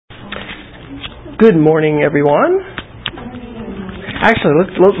Good morning, everyone. Actually,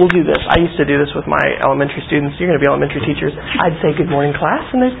 we'll do this. I used to do this with my elementary students. You're going to be elementary teachers. I'd say good morning, class,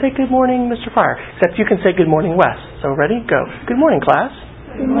 and they'd say good morning, Mr. Pryor. Except you can say good morning, Wes. So ready? Go. Good morning, class.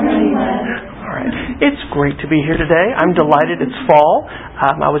 Good morning, Wes. All right. It's great to be here today. I'm delighted it's fall.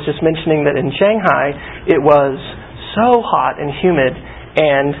 I was just mentioning that in Shanghai, it was so hot and humid.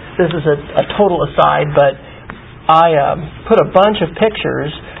 And this is a total aside, but I put a bunch of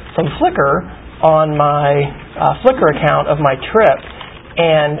pictures from Flickr on my Flickr account of my trip,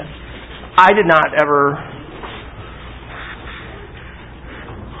 and I did not ever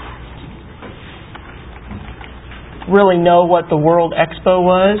really know what the World Expo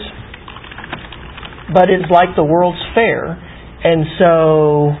was, but it's like the World's Fair, and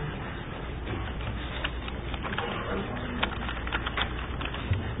so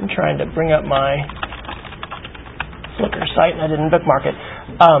I'm trying to bring up my Flickr site, and I didn't bookmark it.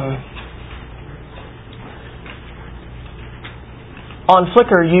 On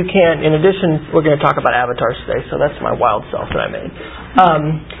Flickr, you can, in addition, we're going to talk about avatars today, so that's my wild self that I made.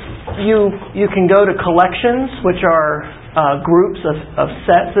 You can go to collections, which are groups of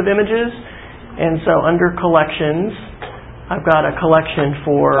sets of images. And so under collections, I've got a collection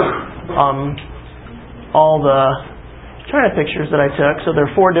for all the China pictures that I took. So there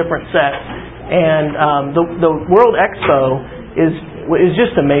are 4 different sets. And the World Expo is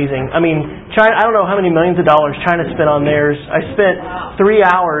just amazing. I mean, China, I don't know how many millions of dollars China spent on theirs. I spent 3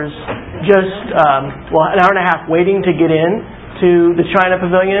 hours just, an hour and a half waiting to get in to the China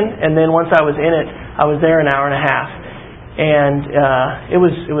Pavilion, and then once I was in it, I was there an hour and a half. And it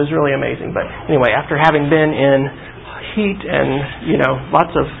was really amazing. But anyway, after having been in heat and,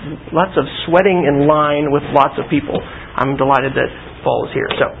 lots of sweating in line with lots of people, I'm delighted that fall is here.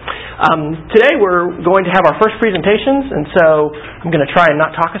 So today we're going to have our first presentations, and so I'm going to try and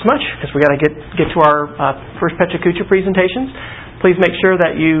not talk as much because we got to get to our first Pecha Kucha presentations. Please make sure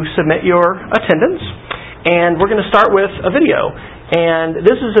that you submit your attendance, and we're going to start with a video. And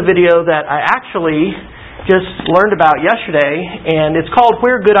this is a video that I actually just learned about yesterday, and it's called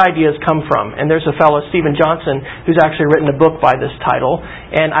Where Good Ideas Come From. And there's a fellow, Stephen Johnson, who's actually written a book by this title.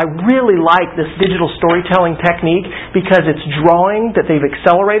 And I really like this digital storytelling technique because it's drawing that they've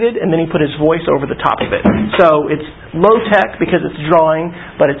accelerated, and then he put his voice over the top of it. So it's low tech because it's drawing,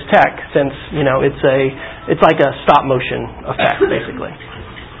 but it's tech since, it's like a stop motion effect, basically.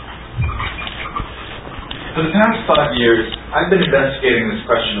 For the past 5 years, I've been investigating this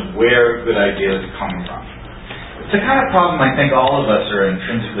question of where good ideas come from. It's the kind of problem I think all of us are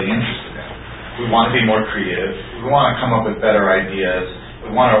intrinsically interested in. We want to be more creative. We want to come up with better ideas.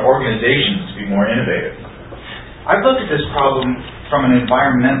 We want our organizations to be more innovative. I've looked at this problem from an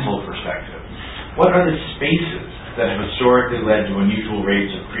environmental perspective. What are the spaces that have historically led to unusual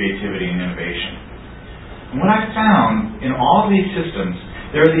rates of creativity and innovation? And what I've found in all of these systems,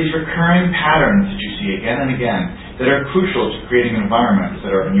 there are these recurring patterns that you see again and again that are crucial to creating environments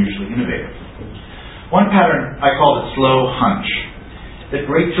that are unusually innovative. One pattern I call the slow hunch, that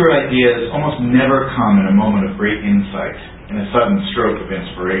breakthrough ideas almost never come in a moment of great insight, in a sudden stroke of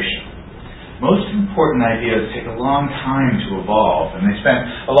inspiration. Most important ideas take a long time to evolve, and they spend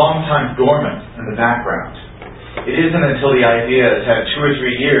a long time dormant in the background. It isn't until the idea has had 2 or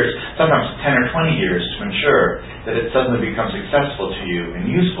 3 years, sometimes 10 or 20 years to ensure that it suddenly becomes accessible to you and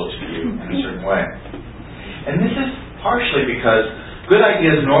useful to you in a certain way. And this is partially because good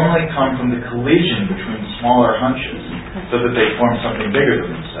ideas normally come from the collision between smaller hunches so that they form something bigger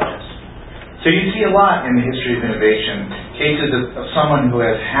than themselves. So you see a lot in the history of innovation, cases of someone who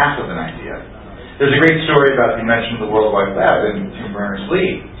has half of an idea. There's a great story about the invention of the World Wide Web in Tim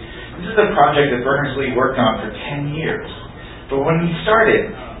Berners-Lee. This is a project that Berners-Lee worked on for 10 years. But when he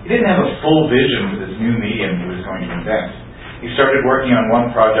started, he didn't have a full vision for this new medium he was going to invent. He started working on one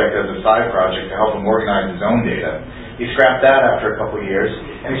project as a side project to help him organize his own data. He scrapped that after a couple of years,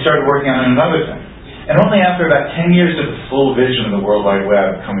 and he started working on another thing. And only after about 10 years did the full vision of the World Wide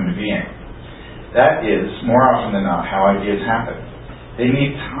Web come into being. That is, more often than not, how ideas happen. They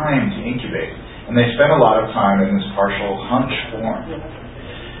need time to incubate, and they spend a lot of time in this partial hunch form.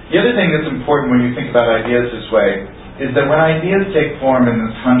 The other thing that's important when you think about ideas this way is that when ideas take form in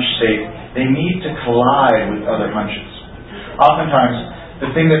this hunch state, they need to collide with other hunches. Oftentimes,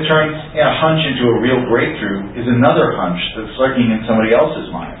 the thing that turns a hunch into a real breakthrough is another hunch that's lurking in somebody else's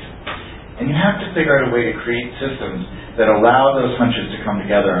mind. And you have to figure out a way to create systems that allow those hunches to come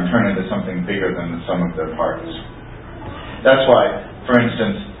together and turn into something bigger than the sum of their parts. That's why, for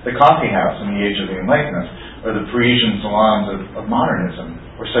instance, the coffee house in the age of the Enlightenment, or the Parisian salons of modernism,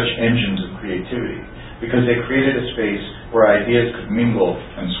 were such engines of creativity, because they created a space where ideas could mingle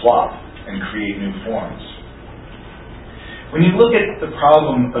and swap and create new forms. When you look at the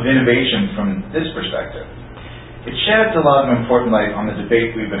problem of innovation from this perspective, it sheds a lot of important light on the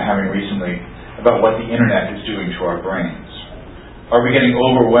debate we've been having recently about what the internet is doing to our brains. Are we getting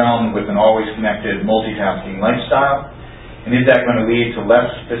overwhelmed with an always connected, multitasking lifestyle? And is that going to lead to less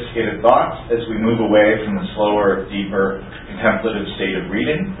sophisticated thoughts as we move away from the slower, deeper, contemplative state of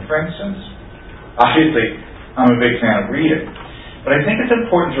reading, for instance? Obviously, I'm a big fan of reading. But I think it's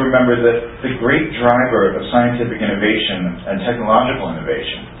important to remember that the great driver of scientific innovation and technological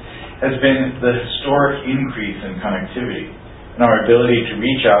innovation has been the historic increase in connectivity and our ability to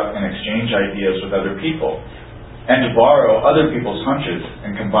reach out and exchange ideas with other people and to borrow other people's hunches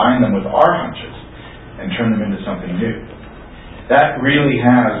and combine them with our hunches and turn them into something new. That really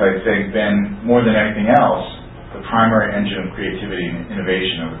has, I think, been, more than anything else, the primary engine of creativity and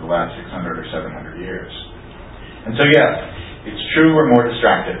innovation over the last 600 or 700 years. And so, yes, it's true we're more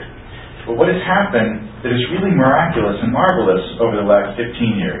distracted. But what has happened that is really miraculous and marvelous over the last 15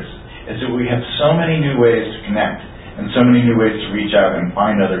 years is that we have so many new ways to connect and so many new ways to reach out and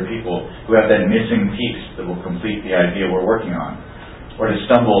find other people who have that missing piece that will complete the idea we're working on, or to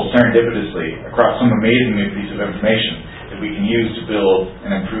stumble serendipitously across some amazing new piece of information that we can use to build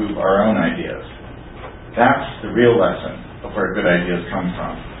and improve our own ideas. That's the real lesson of where good ideas come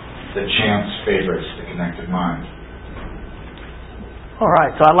from. That chance favors the connected mind. All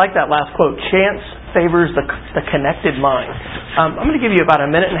right, so I like that last quote. Chance favors the connected mind. I'm going to give you about a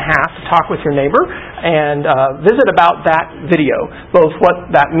minute and a half to talk with your neighbor and visit about that video, both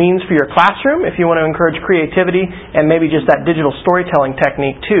what that means for your classroom, if you want to encourage creativity, and maybe just that digital storytelling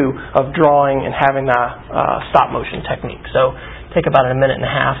technique, too, of drawing and having the stop-motion technique. So take about a minute and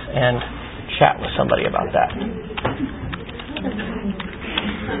a half and chat with somebody about that.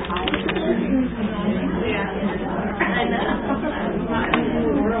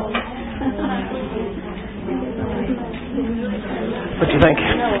 What do you think?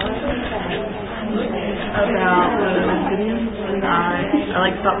 I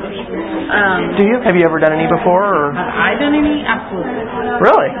like stop motion. Do you? Have you ever done any before? Or? Have I done any? Absolutely.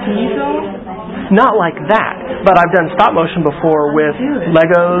 Really? Can you draw? Not like that, but I've done stop motion before with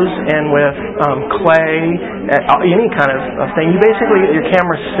Legos and with clay, any kind of thing. You basically get your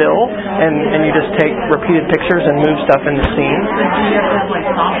camera still, and you just take repeated pictures and move stuff in the scene. So do you have to have like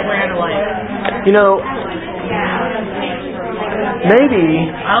software to like? You know,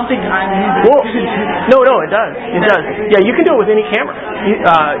 maybe. I don't think I'm using. Well, no, it does. It does. Yeah, you can do it with any camera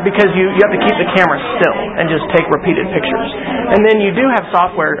because you have to keep the camera still and just take repeated pictures. And then you do have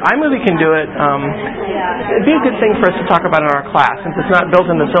software. iMovie can do it. It'd be a good thing for us to talk about in our class. Since it's not built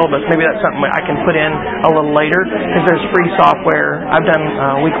in the syllabus, maybe that's something I can put in a little later because there's free software. I've done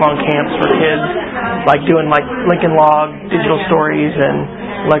week-long camps for kids, like doing like Lincoln Log, digital stories,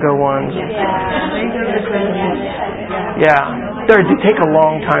 and Lego ones. Yeah. They take a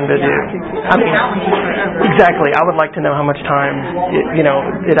long time to do. I mean, exactly. I would like to know how much time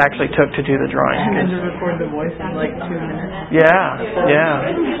it actually took to do the drawing. And to record the voice in like 2 minutes. Yeah.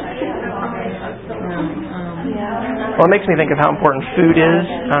 Well, it makes me think of how important food is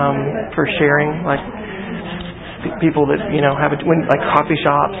for sharing. Like people that have like coffee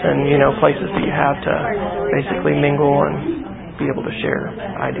shops and places that you have to basically mingle and be able to share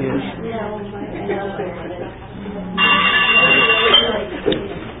ideas.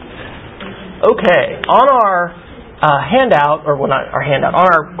 Okay, on our handout, or well, not our handout, on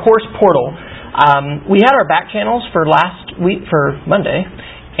our course portal, we had our back channels for last week, for Monday.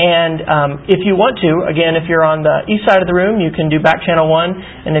 And if you want to, again, if you're on the east side of the room, you can do back channel 1.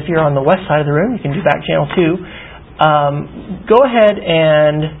 And if you're on the west side of the room, you can do back channel 2. Go ahead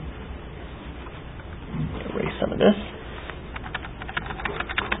and erase some of this.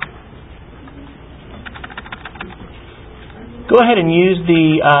 Go ahead and use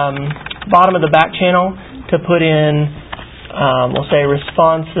the bottom of the back channel to put in, we'll say,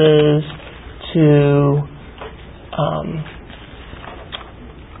 responses to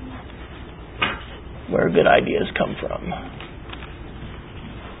where good ideas come from.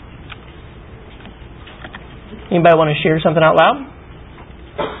 Anybody want to share something out loud?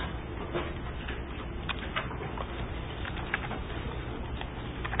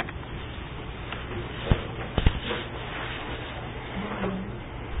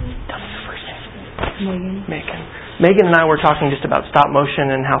 Megan and I were talking just about stop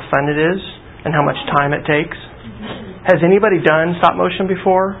motion and how fun it is and how much time it takes. Has anybody done stop motion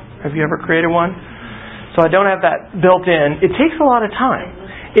before? Have you ever created one? So I don't have that built in. It takes a lot of time.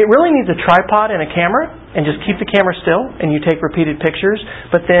 It really needs a tripod and a camera, and just keep the camera still, and you take repeated pictures.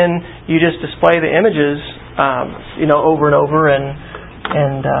 But then you just display the images, over and over, and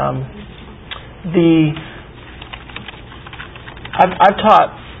I've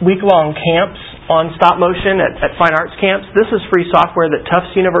taught week-long camps on stop motion at fine arts camps. This is free software that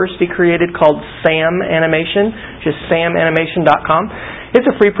Tufts University created called SAM Animation, just samanimation.com. It's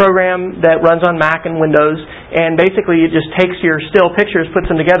a free program that runs on Mac and Windows, and basically it just takes your still pictures, puts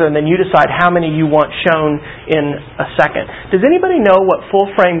them together, and then you decide how many you want shown in a second. Does anybody know what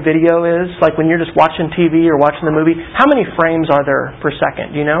full-frame video is? Like when you're just watching TV or watching the movie, how many frames are there per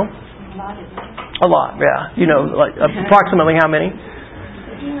second? Do you know? A lot, yeah. You know, like approximately how many?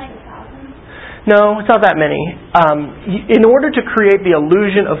 No, it's not that many. In order to create the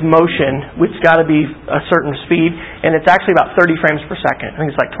illusion of motion, it's got to be a certain speed, and it's actually about 30 frames per second. I think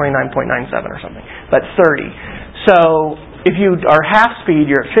it's like 29.97 or something, but 30. So if you are half speed,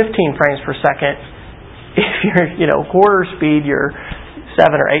 you're at 15 frames per second. If you're, quarter speed, you're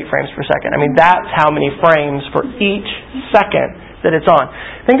 7 or 8 frames per second. I mean, that's how many frames for each second that it's on.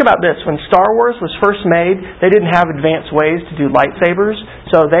 Think about this. When Star Wars was first made, they didn't have advanced ways to do lightsabers,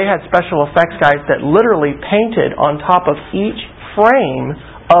 so they had special effects guys that literally painted on top of each frame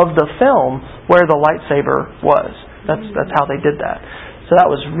of the film where the lightsaber was. That's how they did that. So that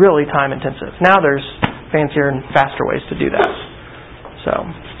was really time intensive. Now there's fancier and faster ways to do that. So,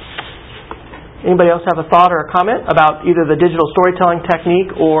 anybody else have a thought or a comment about either the digital storytelling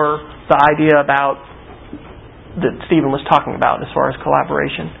technique or the idea about that Stephen was talking about as far as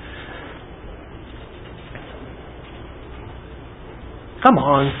collaboration? Come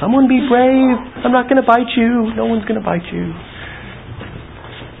on, someone be brave. I'm not going to bite you. No one's going to bite you.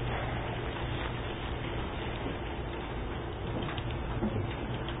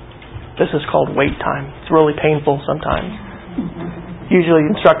 This is called wait time. It's really painful sometimes. Usually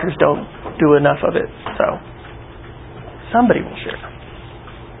instructors don't do enough of it, so somebody will share.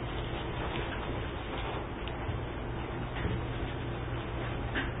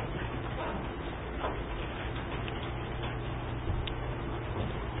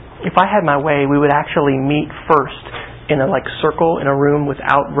 If I had my way, we would actually meet first in a circle in a room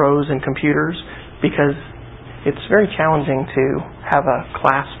without rows and computers, because it's very challenging to have a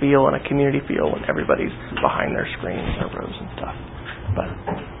class feel and a community feel when everybody's behind their screens and their rows and stuff. But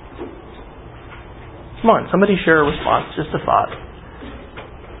come on, somebody share a response, just a thought.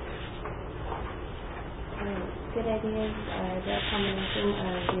 Good ideas are the combination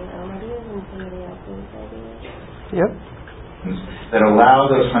of your own ideas and somebody else's ideas. Yep. That allow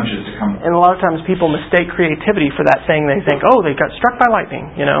those hunches to come. And a lot of times people mistake creativity for that thing. They think, oh, they got struck by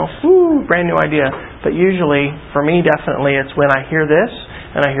lightning, woo, brand new idea. But usually, for me, definitely, it's when I hear this,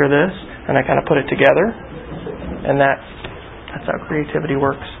 and I hear this, and I kind of put it together, and that's how creativity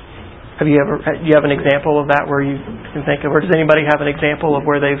works. Do you have an example of that where you can think of, or does anybody have an example of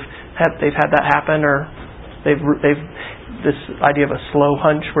where they've had that happen, or they've this idea of a slow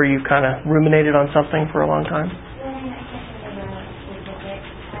hunch where you've kind of ruminated on something for a long time?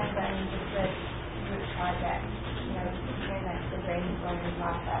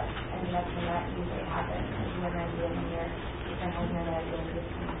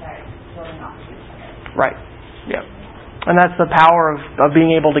 Right. Yeah. And that's the power of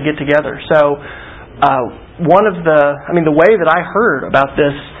being able to get together. So the way that I heard about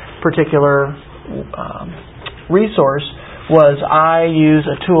this particular resource was I use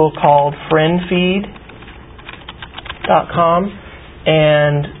a tool called friendfeed.com,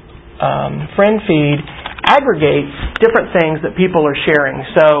 and friendfeed aggregates different things that people are sharing.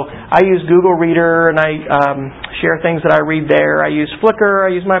 So I use Google Reader, and I share things that I read there. I use Flickr,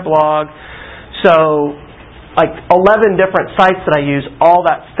 I use my blog. So 11 different sites that I use, all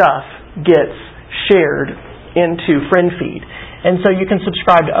that stuff gets shared into FriendFeed. And so you can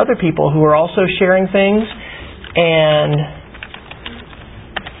subscribe to other people who are also sharing things. And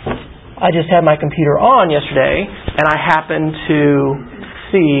I just had my computer on yesterday, and I happened to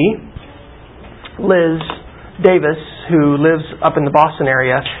see Liz Davis, who lives up in the Boston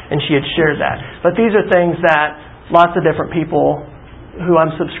area, and she had shared that. But these are things that lots of different people who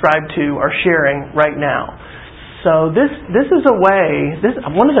I'm subscribed to are sharing right now. So this is a way,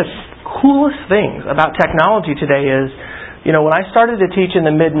 one of the coolest things about technology today is, when I started to teach in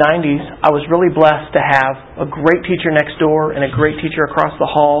the mid-90s, I was really blessed to have a great teacher next door and a great teacher across the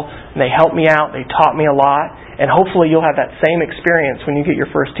hall, and they helped me out, they taught me a lot, and hopefully you'll have that same experience when you get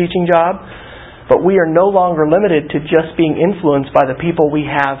your first teaching job. But we are no longer limited to just being influenced by the people we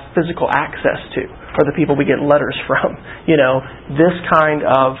have physical access to, or the people we get letters from. This kind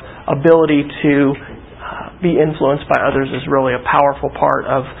of ability to be influenced by others is really a powerful part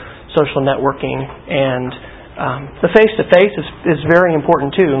of social networking and The face-to-face is very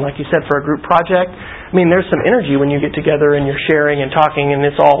important too. And like you said, for a group project, I mean, there's some energy when you get together and you're sharing and talking, and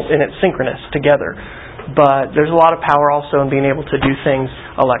it's synchronous together. But there's a lot of power also in being able to do things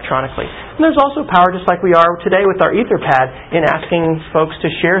electronically. And there's also power, just like we are today with our Etherpad, in asking folks to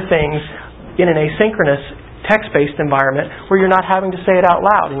share things in an asynchronous text-based environment where you're not having to say it out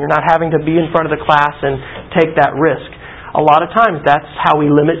loud and you're not having to be in front of the class and take that risk. A lot of times that's how we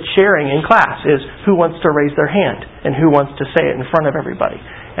limit sharing in class, is who wants to raise their hand and who wants to say it in front of everybody.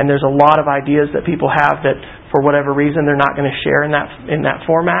 And there's a lot of ideas that people have that for whatever reason they're not going to share in that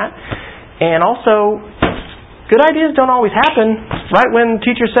format. And also, good ideas don't always happen right when the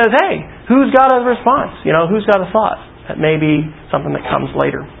teacher says, hey, who's got a response? Who's got a thought? That may be something that comes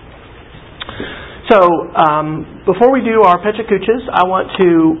later. So, before we do our Pecha Kuchas, I want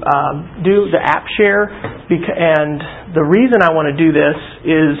to do the app share. And the reason I want to do this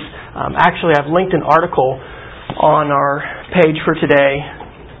is, actually I've linked an article on our page for today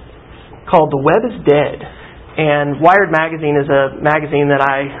called The Web is Dead. And Wired Magazine is a magazine that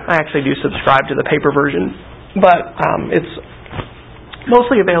I actually do subscribe to the paper version, but it's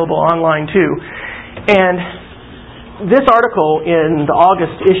mostly available online too. And this article in the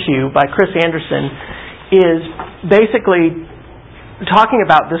August issue by Chris Anderson is basically talking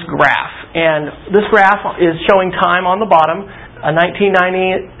about this graph. And this graph is showing time on the bottom,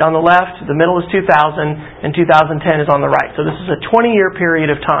 1990 on the left, the middle is 2000, and 2010 is on the right. So this is a 20-year period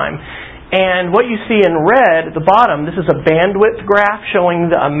of time. And what you see in red at the bottom, this is a bandwidth graph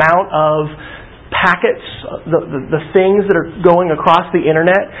showing the amount of packets, the things that are going across the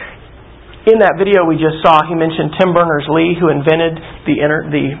Internet. In that video we just saw, he mentioned Tim Berners-Lee, who invented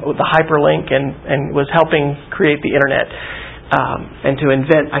the hyperlink and was helping create the Internet. I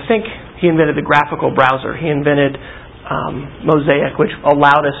think he invented the graphical browser. He invented Mosaic, which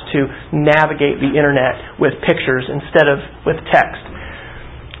allowed us to navigate the Internet with pictures instead of with text.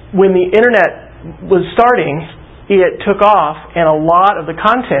 When the Internet was starting, it took off and a lot of the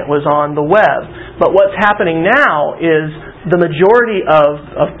content was on the web. But what's happening now is the majority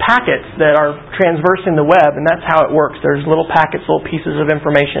of packets that are transversing the web, and that's how it works. There's little packets, little pieces of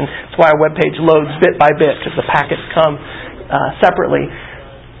information. That's why a web page loads bit by bit, because the packets come separately.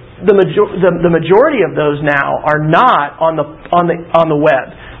 The majority of those now are not on the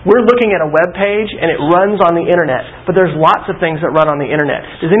web. We're looking at a web page and it runs on the Internet, but there's lots of things that run on the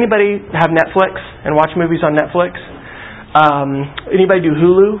Internet. Does anybody have Netflix and watch movies on Netflix? Anybody do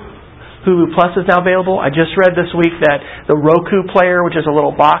Hulu? Hulu Plus is now available. I just read this week that the Roku player, which is a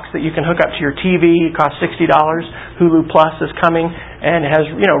little box that you can hook up to your TV, costs $60. Hulu Plus is coming, and it has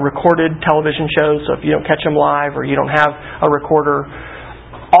recorded television shows. So if you don't catch them live or you don't have a recorder,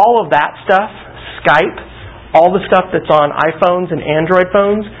 all of that stuff, Skype, all the stuff that's on iPhones and Android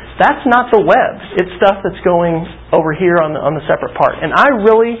phones, that's not the web. It's stuff that's going over here on the separate part. And I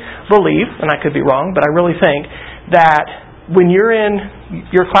really believe, and I could be wrong, but I really think that when you're in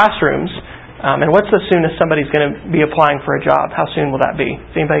your classrooms, and what's the soonest somebody's going to be applying for a job? How soon will that be?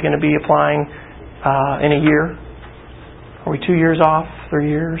 Is anybody going to be applying in a year? Are we 2 years off?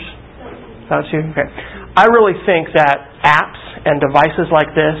 3 years? About 2? Okay. I really think that apps and devices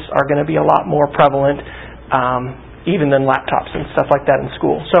like this are going to be a lot more prevalent even than laptops and stuff like that in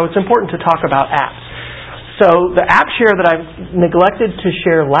school. So it's important to talk about apps. So the app share that I neglected to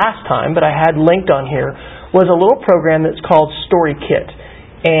share last time, but I had linked on here, was a little program that's called StoryKit.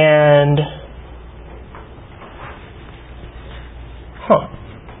 And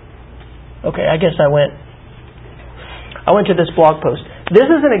okay, I guess I went to this blog post. This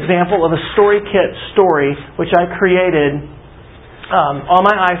is an example of a StoryKit story which I created on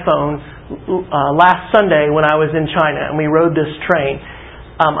my iPhone last Sunday when I was in China and we rode this train.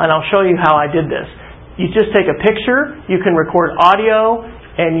 And I'll show you how I did this. You just take a picture, you can record audio,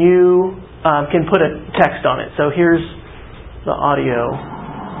 and you can put a text on it. So here's the audio.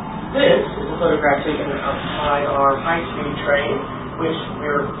 This is a photograph taken outside our high-speed train, which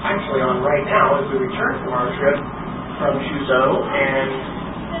we're actually on right now as we return from our trip from Suzhou. And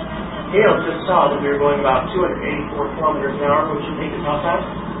Gail just saw that we were going about 284 kilometers an hour, which you think is how fast?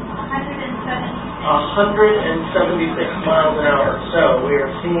 176 miles an hour. So we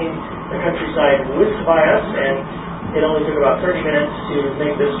are seeing the countryside whisk by us, and it only took about 30 minutes to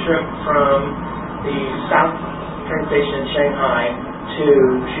make this trip from the South train station in Shanghai to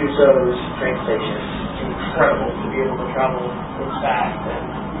Suzhou's train station. It's incredible to be able to travel this fast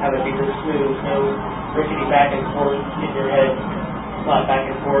and have it be this smooth, no rickety back and forth in your head, not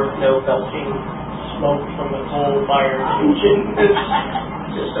back and forth, no belching smoke from the coal-fired engine.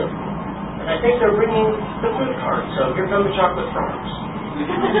 It's just and I think they're bringing the food cart, so here come the chocolate frogs.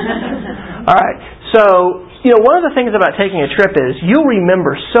 All right. So, one of the things about taking a trip is you'll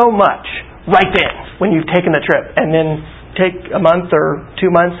remember so much right then when you've taken the trip, and then take a month or 2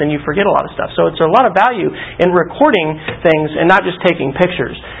 months and you forget a lot of stuff. So it's a lot of value in recording things and not just taking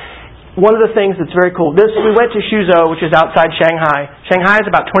pictures. One of the things that's very cool, we went to Suzhou, which is outside Shanghai. Shanghai has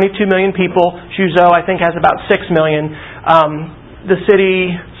about 22 million people. Suzhou, I think, has about 6 million. The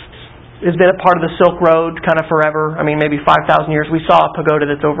city has been a part of the Silk Road kind of forever. I mean, maybe 5,000 years. We saw a pagoda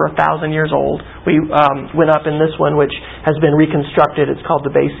that's over 1,000 years old. We went up in this one, which has been reconstructed. It's called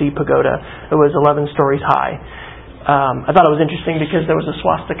the Beizi Pagoda. It was 11 stories high. I thought it was interesting because there was a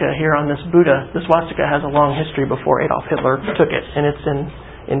swastika here on this Buddha. The swastika has a long history before Adolf Hitler took it, and it's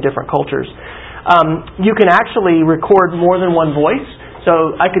in different cultures. You can actually record more than one voice.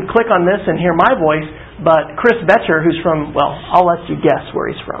 So I could click on this and hear my voice, but Chris Betcher, who's from, I'll let you guess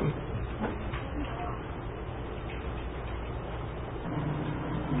where he's from.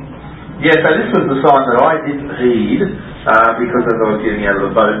 Yeah, so this was the sign that I didn't heed because as I was getting out of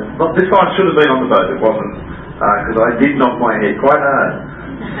the boat, this sign should have been on the boat, it wasn't, because I did knock my head quite hard.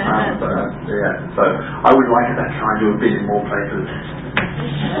 So I would like that sign to have been in more places.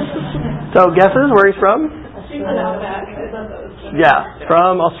 So guesses where he's from? Yeah,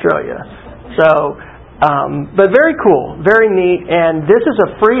 from Australia. So, but very cool, very neat, and this is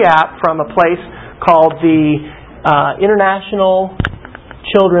a free app from a place called the International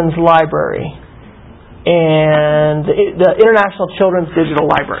Children's Library and the International Children's Digital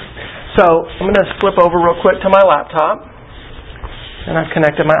Library. So I'm going to flip over real quick to my laptop, and I've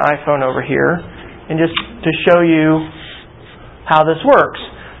connected my iPhone over here, and just to show you how this works.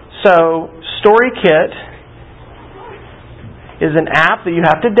 So StoryKit is an app that you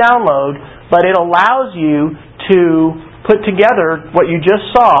have to download, but it allows you to put together what you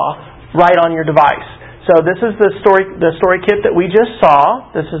just saw right on your device. So this is the story kit that we just saw.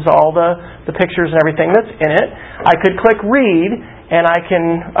 This is all the pictures and everything that's in it. I could click read, and I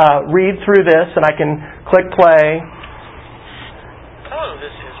can read through this, and I can click play. Hello, this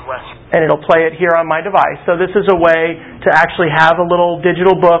is Wes. And it'll play it here on my device. So this is a way to actually have a little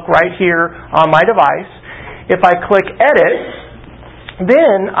digital book right here on my device. If I click edit,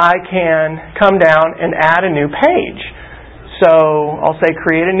 then I can come down and add a new page. So I'll say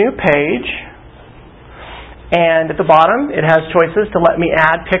create a new page. And at the bottom, it has choices to let me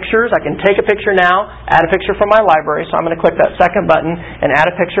add pictures. I can take a picture now, add a picture from my library. So I'm going to click that second button and add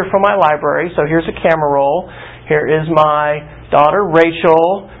a picture from my library. So here's a camera roll. Here is my daughter,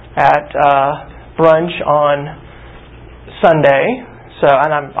 Rachel, at brunch on Sunday. So,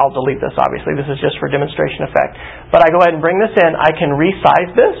 and I'll delete this, obviously. This is just for demonstration effect. But I go ahead and bring this in. I can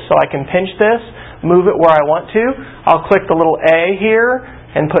resize this, so I can pinch this, move it where I want to. I'll click the little A here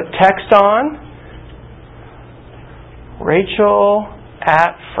and put text on. Rachel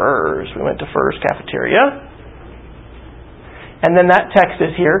at Furs. We went to Furs Cafeteria. And then that text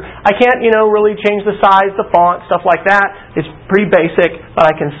is here. I can't, really change the size, the font, stuff like that. It's pretty basic, but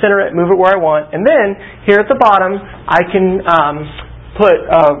I can center it, move it where I want. And then here at the bottom, I can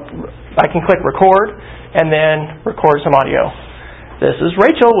I can click record and then record some audio. This is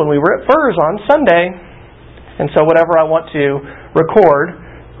Rachel when we were at Furs on Sunday. And so whatever I want to record,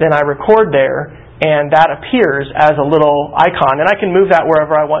 then I record there. And that appears as a little icon. And I can move that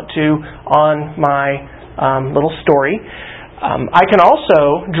wherever I want to on my little story. I can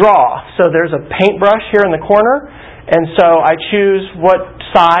also draw. So there's a paintbrush here in the corner. And so I choose what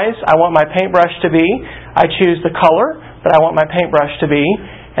size I want my paintbrush to be. I choose the color that I want my paintbrush to be.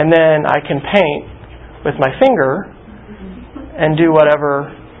 And then I can paint with my finger and do whatever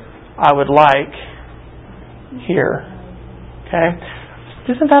I would like here. Okay?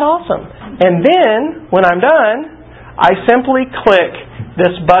 Isn't that awesome? And then, when I'm done, I simply click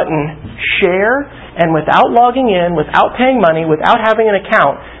this button, share, and without logging in, without paying money, without having an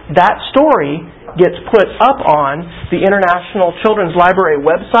account, that story gets put up on the International Children's Library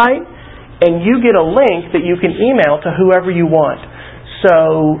website, and you get a link that you can email to whoever you want.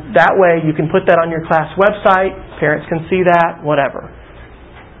 So that way you can put that on your class website, parents can see that, whatever.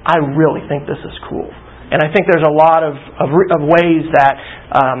 I really think this is cool. And I think there's a lot of ways that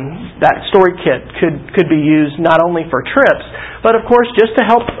that story kit could be used not only for trips, but of course just to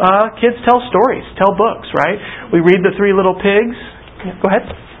help kids tell stories, tell books, right? We read The Three Little Pigs. Yeah, go ahead.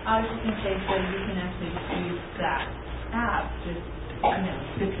 I was just going to say, so you can actually use that app just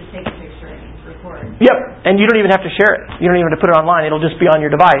to take a picture and record. Yep, and you don't even have to share it. You don't even have to put it online. It'll just be on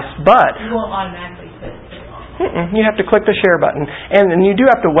your device. But you won't automatically put it on. You have to click the share button. And you do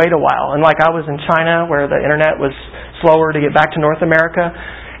have to wait a while. And like I was in China where the internet was slower to get back to North America.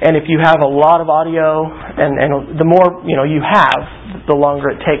 And if you have a lot of audio and the more you have, the longer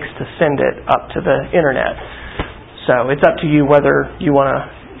it takes to send it up to the internet. So it's up to you whether you want to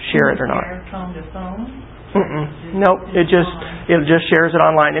share it or not. Phone to phone? Nope, it just shares it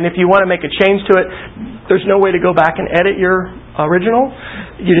online. And if you want to make a change to it, there's no way to go back and edit your original.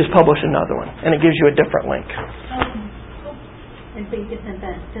 You just publish another one, and it gives you a different link. And so you can send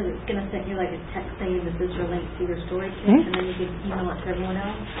that, so it's going to send you like a text saying this is your link to your story kit, and then you can email it to everyone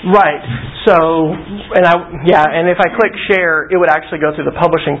else? Right. So, and if I click share, it would actually go through the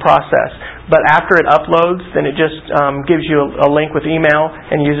publishing process. But after it uploads, then it just gives you a link with email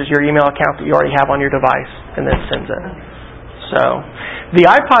and uses your email account that you already have on your device, and then sends it. So,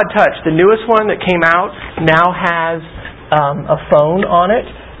 the iPod Touch, the newest one that came out, now has a phone on it,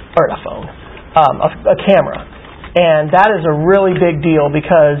 or a camera. And that is a really big deal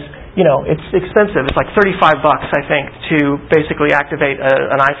because, it's expensive. It's like $35, I think, to basically activate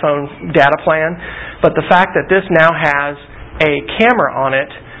an iPhone data plan. But the fact that this now has a camera on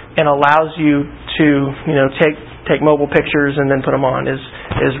it and allows you to, take mobile pictures and then put them on is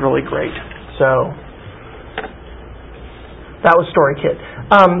really great. So that was StoryKit.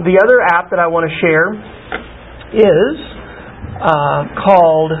 The other app that I want to share is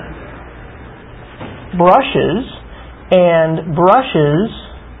called Brushes. And Brushes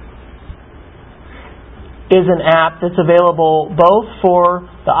is an app that's available both for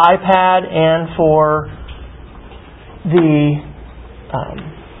the iPad and for the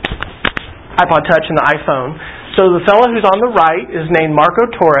iPod Touch and the iPhone. So the fellow who's on the right is named Marco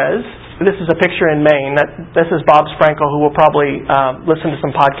Torres. This is a picture in Maine. This is Bob Sprankle, who will probably listen to some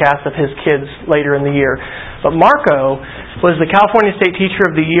podcasts of his kids later in the year. But Marco was the California State Teacher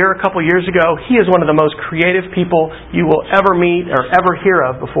of the Year a couple years ago. He is one of the most creative people you will ever meet or ever hear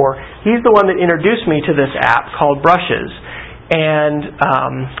of before. He's the one that introduced me to this app called Brushes. And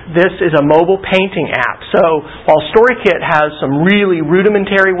this is a mobile painting app. So while StoryKit has some really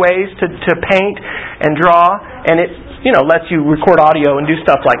rudimentary ways to paint and draw, and it lets you record audio and do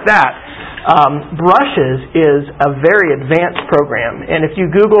stuff like that, Brushes is a very advanced program. And if you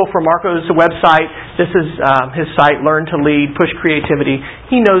Google for Marco's website, this is his site, Learn to Lead, Push Creativity.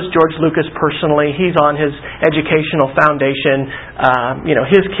 He knows George Lucas personally. He's on his educational foundation.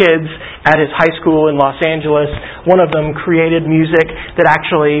 His kids at his high school in Los Angeles, one of them created music that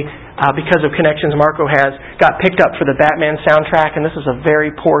actually, because of connections Marco has, got picked up for the Batman soundtrack. And this is a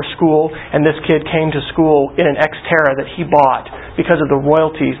very poor school. And this kid came to school in an Xterra that he bought because of the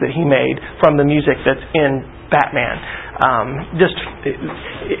royalties that he made from the music that's in Batman.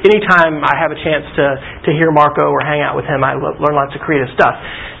 Anytime I have a chance to hear Marco or hang out with him, I learn lots of creative stuff.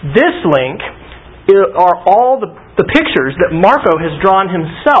 This link are all the pictures that Marco has drawn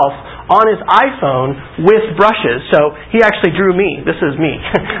himself on his iPhone with brushes. So he actually drew me. This is me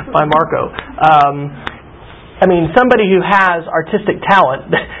by Marco. Somebody who has artistic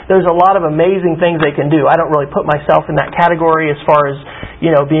talent, there's a lot of amazing things they can do. I don't really put myself in that category as far as,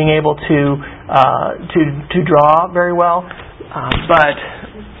 being able to draw very well. But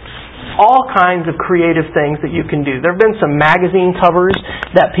all kinds of creative things that you can do. There have been some magazine covers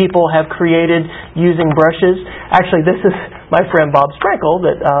that people have created using brushes. Actually, this is my friend Bob Sprankle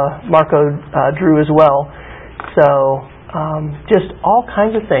that Marco drew as well. So just all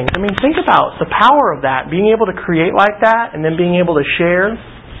kinds of things. Think about the power of that, being able to create like that and then being able to share.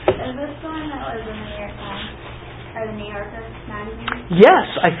 Is this the one that was in the New York Times or the New Yorker magazine? Yes,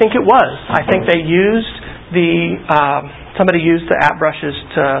 I think it was. I think they used somebody used the app Brushes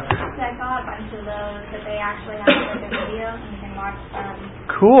to... I saw a bunch of those that they actually have like a video and you can watch them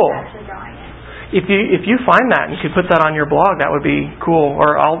actually drawing it. If you find that and could put that on your blog, that would be cool.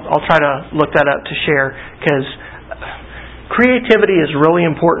 Or I'll try to look that up to share, because creativity is really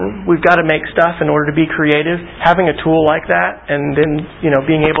important. We've got to make stuff in order to be creative. Having a tool like that and then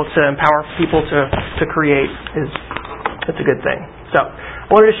being able to empower people to create it's a good thing. So I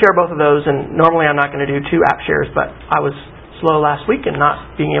wanted to share both of those, and normally I'm not going to do 2 app shares, but I was slow last week in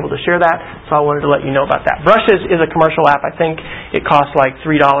not being able to share that, so I wanted to let you know about that. Brushes is a commercial app. I think it costs like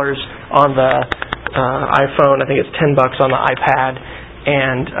 $3 on the iPhone. I think it's $10 on the iPad,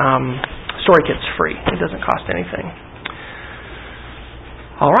 and StoryKit's free. It doesn't cost anything.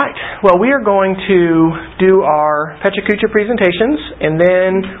 All right. Well, we are going to do our Pecha Kucha presentations, and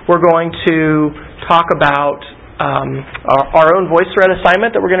then we're going to talk about our own VoiceThread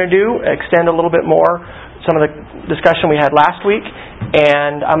assignment that we're going to do, extend a little bit more some of the discussion we had last week,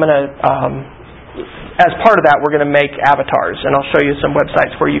 and I'm going to, as part of that, we're going to make avatars, and I'll show you some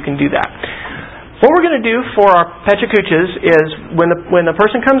websites where you can do that. What we're going to do for our Pecha Kuchas is when the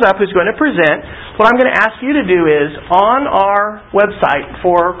person comes up who's going to present, what I'm going to ask you to do is, on our website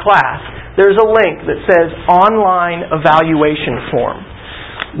for class, there's a link that says Online Evaluation Form.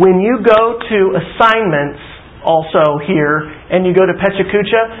 When you go to Assignments, also here, and you go to Pecha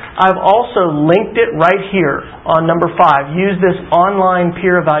Kucha, I've also linked it right here on number 5. Use this online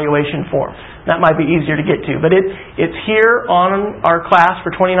peer evaluation form. That might be easier to get to. But it's here on our class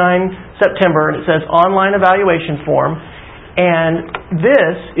for 29 September, and it says Online Evaluation Form. And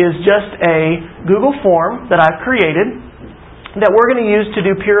this is just a Google form that I've created that we're going to use to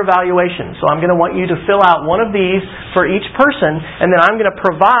do peer evaluation. So I'm going to want you to fill out one of these for each person, and then I'm going to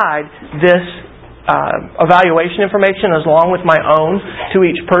provide this evaluation information along with my own to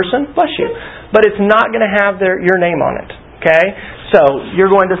each person. Bless you. But it's not going to have your name on it. Okay? So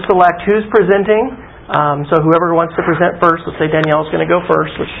you're going to select who's presenting. So whoever wants to present first, let's say Danielle's going to go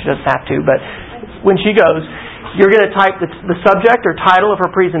first, which she doesn't have to, but when she goes, you're going to type the subject or title of her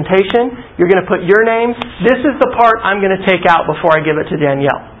presentation. You're going to put your name. This is the part I'm going to take out before I give it to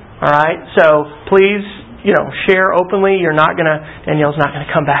Danielle. All right? So please, share openly. Danielle's not going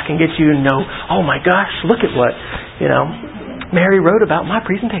to come back and get you and know, oh my gosh, look at what, Mary wrote about my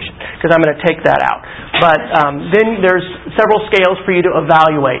presentation. Because I'm going to take that out. But then there's several scales for you to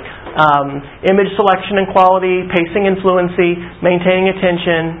evaluate. Image selection and quality, pacing and fluency, maintaining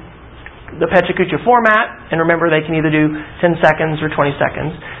attention, the Pecha Kucha format, and remember they can either do 10 seconds or 20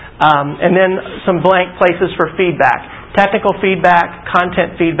 seconds. And then some blank places for feedback. Technical feedback,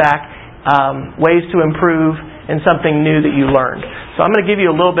 content feedback, ways to improve, and something new that you learned. So I'm going to give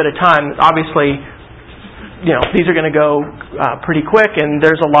you a little bit of time. Obviously, these are going to go pretty quick, and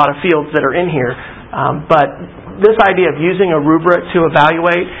there's a lot of fields that are in here. But this idea of using a rubric to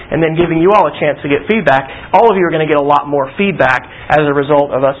evaluate and then giving you all a chance to get feedback, all of you are going to get a lot more feedback as a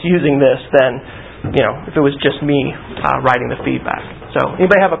result of us using this than, if it was just me writing the feedback. So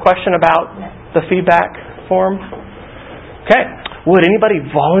anybody have a question about the feedback form? Okay. Would anybody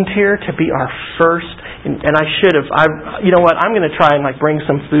volunteer to be our first? And I should have. You know what? I'm going to try and bring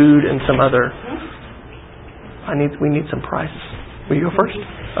some food and some other. We need some prizes. Will you go first?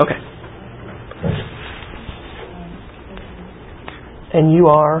 Okay. And you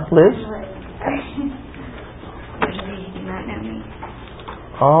are Liz?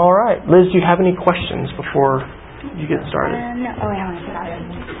 All right. Liz, do you have any questions before you get started? No. Oh, I haven't.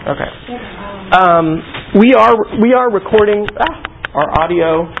 Okay. We are recording our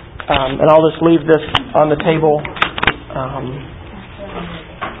audio, and I'll just leave this on the table.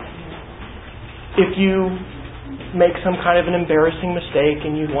 If you make some kind of an embarrassing mistake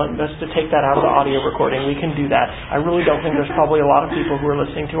and you want us to take that out of the audio recording, we can do that. I really don't think there's probably a lot of people who are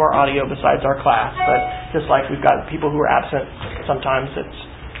listening to our audio besides our class, but just like we've got people who are absent, sometimes it's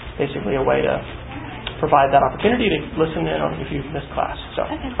basically a way to provide that opportunity to listen in on if you've missed class. So,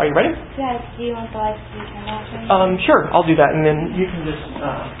 okay. Are you ready? Yeah. Do you want the lights to be turned off? Sure. I'll do that, and then you can just.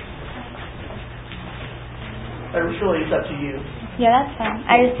 It's up to you. Yeah, that's fine.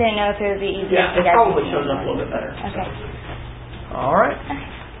 I just didn't know if it would be easier. Yeah, it probably shows up a little bit better. Okay. So. All right.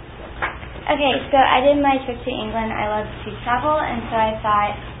 Okay, so I did my trip to England. I love to travel, and so I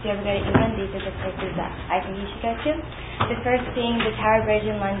thought, if you ever go to England, these are the places that I think you should go to. The first being the Tower Bridge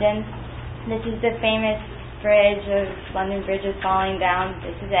in London. This is the famous bridge of London Bridges falling down.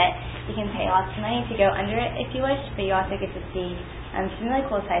 This is it. You can pay lots of money to go under it if you wish, but you also get to see some really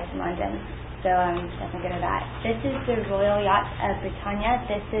cool sights in London. So definitely go to that. This is the Royal Yacht of Britannia.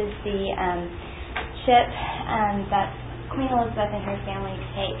 This is the ship that Queen Elizabeth and her family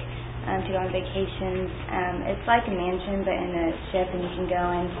take to go on vacations. It's like a mansion, but in a ship, and you can go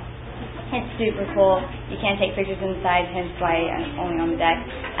in. It's super cool. You can't take pictures inside, hence why I'm only on the deck.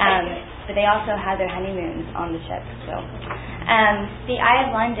 But they also had their honeymoons on the ship. So, the Eye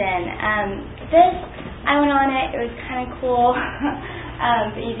of London. This, I went on it. It was kind of cool.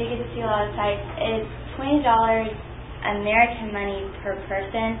 But you do get to see a lot of sights. It's $20 American money per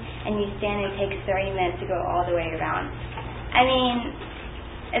person, and you stand and take 30 minutes to go all the way around. I mean,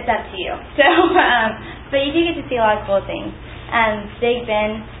 it's up to you. So, but you do get to see a lot of cool things. Big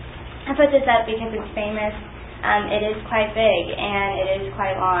Ben. I put this up because it's famous. It is quite big and it is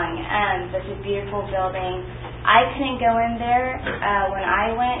quite long. But it's a beautiful building. I couldn't go in there when I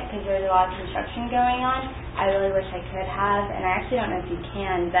went because there was a lot of construction going on. I really wish I could have, and I actually don't know if you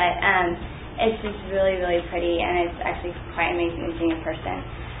can, but it's just really, really pretty, and it's actually quite amazing to see in person.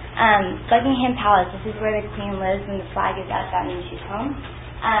 Buckingham Palace. This is where the Queen lives when the flag is up. That means she's home.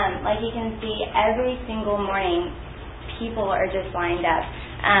 Like you can see, every single morning, people are just lined up.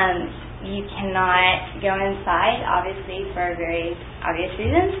 You cannot go inside, obviously, for very obvious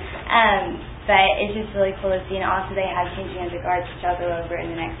reasons. But it's just really cool to see. And also they have changing of the guards, which I'll go over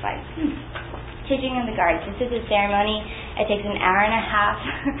in the next slide. teaching them the guards. This is a ceremony. It takes an hour and a half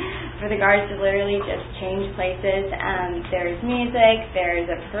for the guards to literally just change places. There's music, there's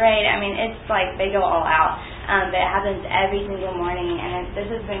a parade. I mean, it's like they go all out. But it happens every single morning, and this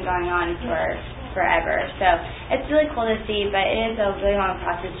has been going on for forever. So it's really cool to see, but it is a really long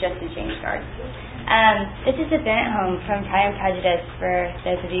process just to change guards. This is the Bennett home from Pride and Prejudice for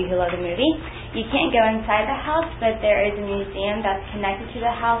those of you who love the movie. You can't go inside the house, but there is a museum that's connected to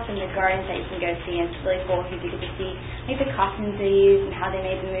the house and the gardens that you can go see, and it's really cool because you get to see like the costumes they used and how they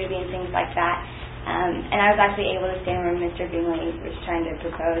made the movie and things like that. And I was actually able to stand where Mr. Bingley was trying to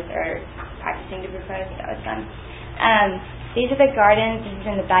propose or practicing to propose. That was fun. These are the gardens. This is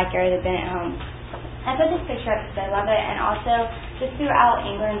in the backyard of the Bennett home. I put this picture up because I love it, and also just throughout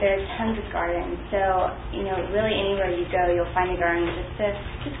England there's tons of gardens. So, really anywhere you go you'll find a garden just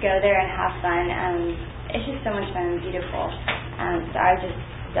go there and have fun. It's just so much fun and beautiful. So I would just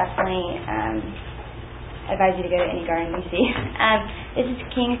definitely advise you to go to any garden you see. This is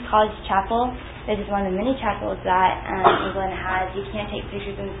King's College Chapel. This is one of the many chapels that England has. You can't take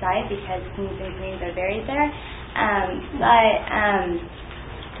pictures inside because kings and queens are buried there.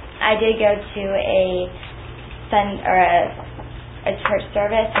 I did go to a church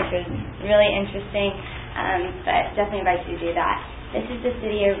service, which was really interesting, but definitely advise you to do that. This is the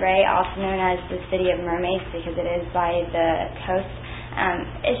city of Ray, also known as the city of mermaids because it is by the coast.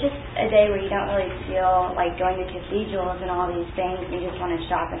 It's just a day where you don't really feel like going to cathedrals and all these things, and you just want to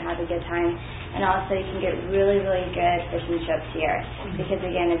shop and have a good time. And also you can get really, really good fish and chips here because,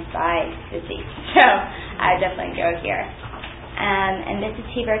 again, it's by the sea. So I would definitely go here. And this is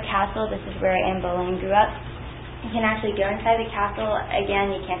Heber Castle. This is where Anne Boleyn grew up. You can actually go inside the castle.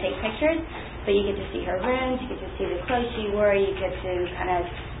 Again, you can't take pictures, but you get to see her rooms, you get to see the clothes she wore, you get to kind of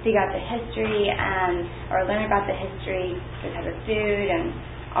figure out the history or learn about the history, the type of food and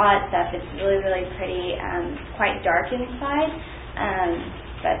all that stuff. It's really, really pretty, quite dark inside,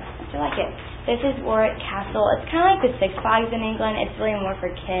 but I still like it. This is Warwick Castle. It's kind of like the Six Flags in England. It's really more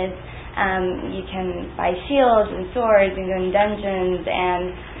for kids. You can buy shields and swords and go in dungeons,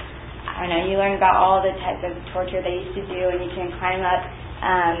 and I don't know, you learn about all the types of torture they used to do, and you can climb up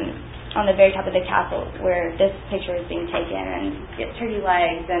on the very top of the castle where this picture is being taken and get turkey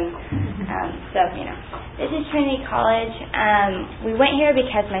legs and this is Trinity College. We went here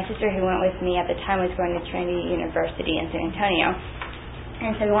because my sister who went with me at the time was going to Trinity University in San Antonio,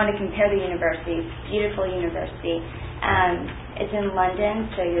 and so we wanted to compare the universities. Beautiful university. It's in London,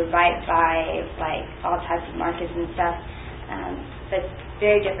 so you're right by like all types of markets and stuff, but it's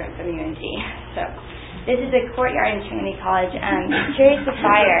very different from UNT. So this is the courtyard in Trinity College. Chariots of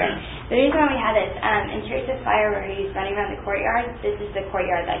Fire. The reason why we had this, in Chariots of Fire where he's running around the courtyard, this is the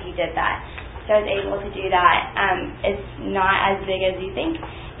courtyard that he did that. So I was able to do that. It's not as big as you think,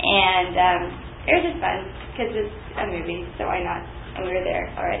 and it was just fun because it's a movie, so why not? And we were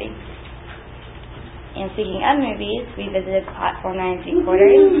there already. And speaking of movies, we visited Platform 9 3/4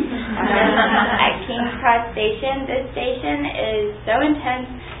 at King's Cross Station. This station is so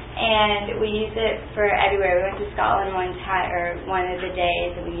intense, and we use it for everywhere. We went to Scotland one of the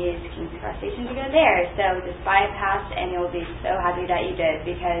days, and we used King's Cross Station to go there. So just buy a pass, and you'll be so happy that you did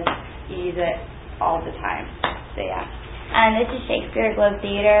because you use it all the time. So yeah. And this is Shakespeare Globe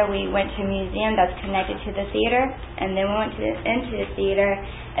Theater. We went to a museum that's connected to the theater, and then we went into the theater.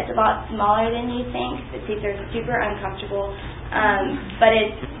 It's a lot smaller than you think. The seats are super uncomfortable, but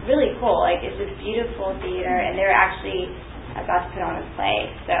it's really cool. Like, it's this beautiful theater, and they're actually about to put on a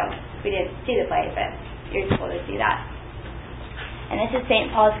play. So we didn't see the play, but it was cool to see that. And this is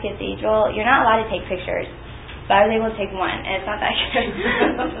St. Paul's Cathedral. You're not allowed to take pictures, but I was able to take one, and it's not that good.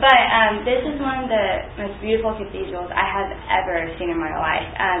 But this is one of the most beautiful cathedrals I have ever seen in my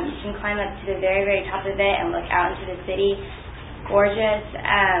life. You can climb up to the very, very top of it and look out into the city. Gorgeous.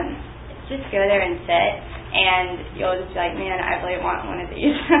 Just go there and sit, and you'll just be like, man, I really want one of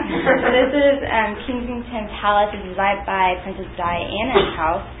these. So this is Kensington Palace. It's right by Princess Diana's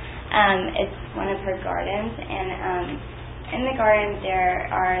house. It's one of her gardens, and in the garden there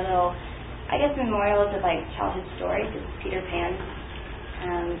are little, I guess, memorials of like childhood stories. It's Peter Pan.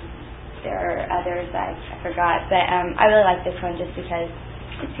 There are others that I forgot, but I really like this one just because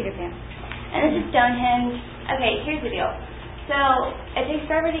it's Peter Pan. And this is Stonehenge. Okay, here's the deal. So it takes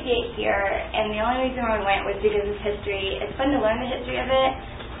forever to get here, and the only reason why we went was because of history. It's fun to learn the history of it,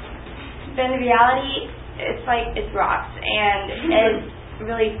 but in reality, it's rocks, and it's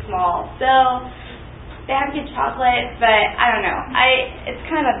really small. So they have good chocolate, but I don't know. It's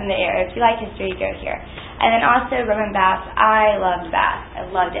kind of up in the air. If you like history, go here. And then also Roman baths. I loved baths. I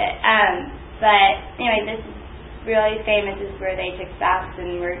loved it. But anyway, this is really famous is where they took baths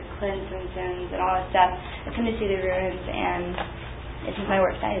and were cleansed from sins and all that stuff. I come to see the ruins, and this is my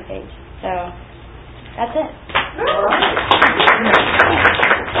works cited page. So that's it. All right.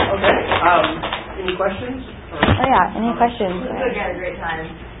 Okay. Any questions? Oh yeah, any questions? We had a great time.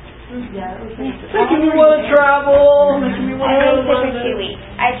 Yeah, it was Making me want to travel. Making me want to I go stay for 2 weeks.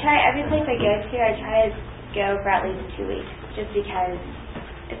 I try every place I go to. I try to go for at least 2 weeks, just because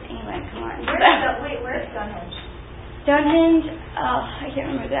it's England. Come on. Where's Stonehenge? Stonehenge. Oh, I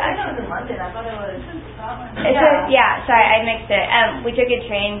can't remember that. I know it was in London. I thought it was in Scotland. Sorry, I mixed it. We took a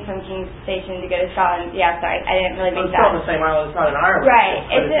train from King's Station to go to Scotland. Yeah, sorry, I didn't really Well, make it's still that. on the same island. It's not in Ireland. Right.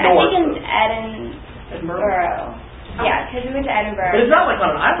 But it's I think north. in Edinburgh. Yeah, because we went to Edinburgh. But it's not like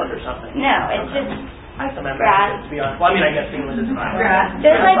on an island or something. No, it's just I have to remember grass. to be honest. Well, I mean, I guess England is an island. Grass.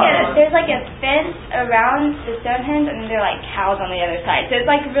 There's like a fence around the Stonehenge, and there are like cows on the other side. So it's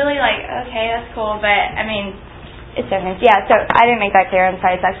like really like, okay, that's cool, but I mean, it's Stonehenge. Yeah, so I didn't make that clear. I'm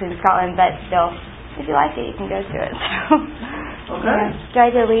sorry, it's actually in Scotland, but still, if you like it, you can go to it. So. Okay. Do I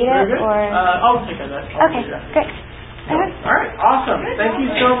delete Very it good. or? I'll take that. Okay, great. All right, awesome. Thank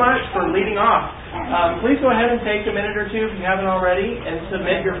you so much for leading off. Please go ahead and take a minute or two if you haven't already and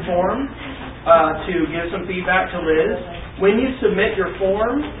submit your form to give some feedback to Liz. When you submit your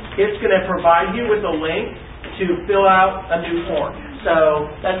form, it's going to provide you with a link to fill out a new form. So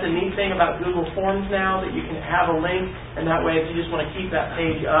that's a neat thing about Google Forms now, that you can have a link, and that way if you just want to keep that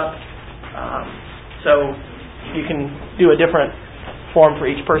page up, so you can do a different form for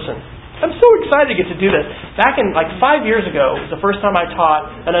each person. I'm so excited to get to do this. Back in 5 years ago, it was the first time I taught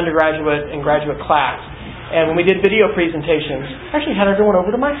an undergraduate and graduate class. And when we did video presentations, I actually had everyone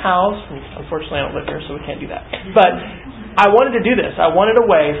over to my house. And unfortunately, I don't live here, so we can't do that. But I wanted to do this. I wanted a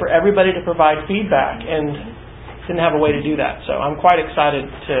way for everybody to provide feedback, and didn't have a way to do that. So I'm quite excited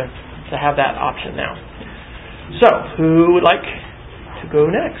to have that option now. So, who would like to go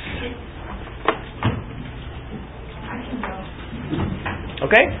next?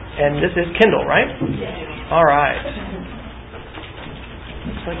 Okay, and this is Kindle, right? All right.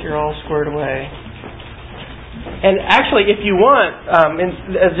 Looks like you're all squared away. And actually, if you want,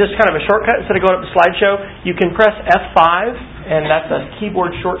 as just kind of a shortcut, instead of going up to slideshow, you can press F5, and that's a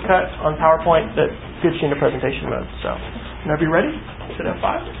keyboard shortcut on PowerPoint that gets you into presentation mode. So, whenever you're ready, hit F5.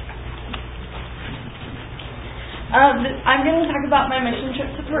 I'm going to talk about my mission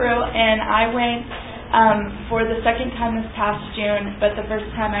trip to Peru, and I went for the second time this past June, but the first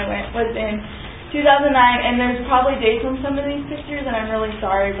time I went was in 2009, and there's probably dates on some of these pictures, and I'm really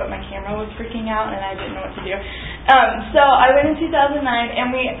sorry, but my camera was freaking out, and I didn't know what to do. So I went in 2009,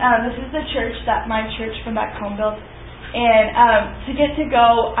 and this is the church that my church from back home built, and to get to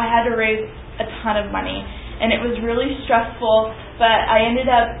go, I had to raise a ton of money, and it was really stressful, but I ended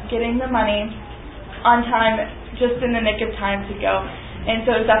up getting the money on time, just in the nick of time to go. And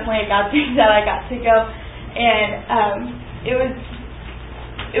so it was definitely a God thing that I got to go, and it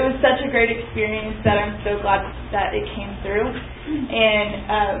was such a great experience that I'm so glad that it came through.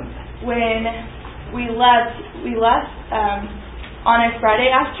 And when we left on a Friday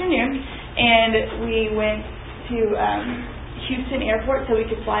afternoon, and we went to Houston Airport so we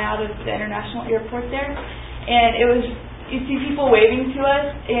could fly out of the international airport there. And you see people waving to us,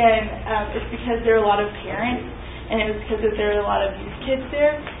 and it's because there are a lot of parents. And it was because there were a lot of youth kids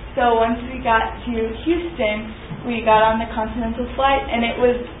there. So once we got to Houston, we got on the Continental flight, and it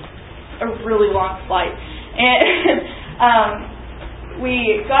was a really long flight. And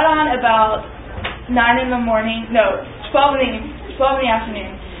we got on about 12 in the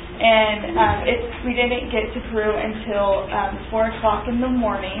afternoon. And we didn't get to Peru until 4 o'clock in the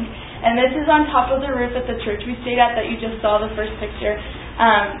morning. And this is on top of the roof at the church we stayed at that you just saw the first picture.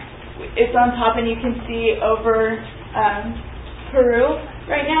 It's on top, and you can see over Peru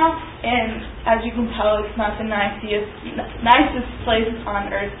right now. And as you can tell, it's not the nicest place on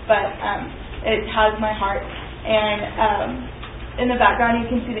earth, but it has my heart. And in the background, you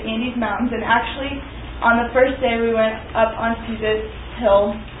can see the Andes Mountains. And actually, on the first day, we went up onto this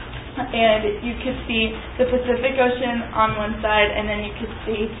hill, and you could see the Pacific Ocean on one side, and then you could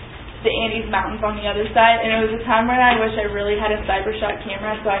see the Andes Mountains on the other side. And it was a time when I wish I really had a CyberShot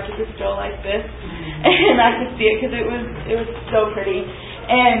camera so I could just go like this and I could see it, because it was so pretty.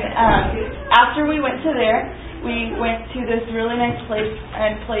 And after we went to there, we went to this really nice place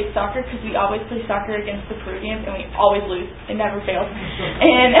and played soccer, because we always play soccer against the Peruvians, and we always lose. It never fails.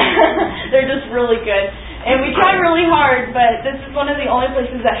 And they're just really good. And we try really hard, but this is one of the only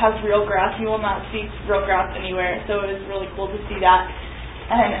places that has real grass. You will not see real grass anywhere, so it was really cool to see that.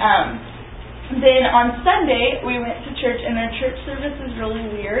 And then on Sunday, we went to church, and their church service is really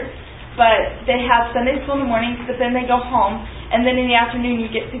weird. but they have Sunday school in the morning, but then they go home, and then in the afternoon you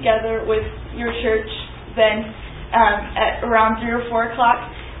get together with your church then at around 3 or 4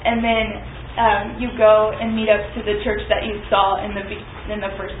 o'clock, and then you go and meet up to the church that you saw in the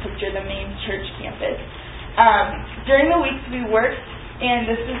first picture, the main church campus. During the weeks we worked, and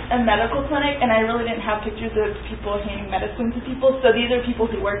this is a medical clinic, and I really didn't have pictures of people handing medicine to people, so these are people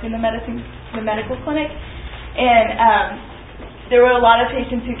who work in the medical clinic, and there were a lot of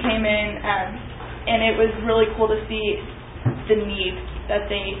patients who came in, and it was really cool to see the need that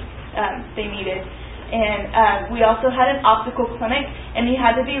they needed. And we also had an optical clinic, and you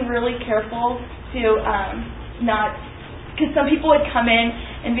had to be really careful to not, because some people would come in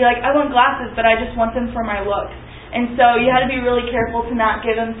and be like, I want glasses, but I just want them for my looks. And so you had to be really careful to not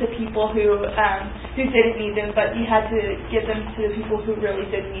give them to people who didn't need them, but you had to give them to people who really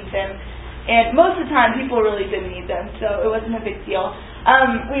did need them. And most of the time, people really didn't need them, so it wasn't a big deal.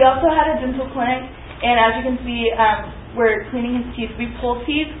 We also had a dental clinic, and as you can see, we're cleaning his teeth. We pulled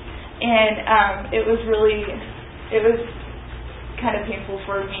teeth, and it was kind of painful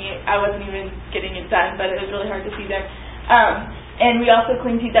for me. I wasn't even getting it done, but it was really hard to see them. And we also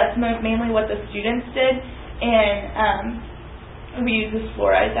cleaned teeth. That's mainly what the students did, and we used this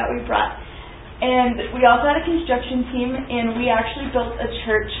fluoride that we brought. And we also had a construction team, and we actually built a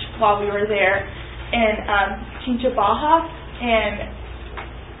church while we were there in Kucha, and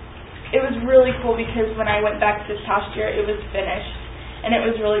it was really cool because when I went back this past year, it was finished, and it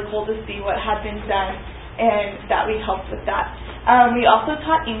was really cool to see what had been done, and that we helped with that. We also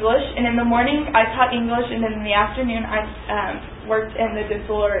taught English, and in the morning I taught English, and then in the afternoon I worked in the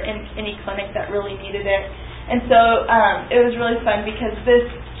dental or in any clinic that really needed it. And so it was really fun because this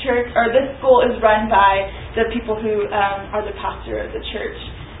school is run by the people who are the pastor of the church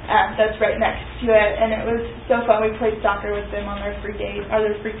that's right next to it, and it was so fun. We played soccer with them on their free days or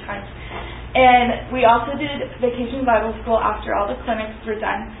their free time. And we also did vacation Bible school after all the clinics were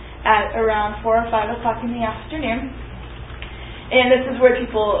done at around 4 or 5 o'clock in the afternoon. And this is where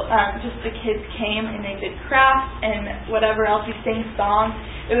people, just the kids came and they did crafts and whatever else. We sang songs.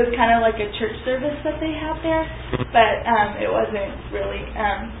 It was kind of like a church service that they had there, but it wasn't really.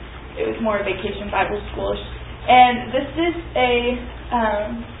 It was more a vacation Bible school. And this is a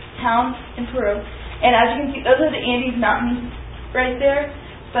town in Peru. And as you can see, those are the Andes Mountains right there.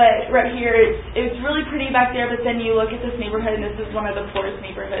 But right here, it's really pretty back there. But then you look at this neighborhood, and this is one of the poorest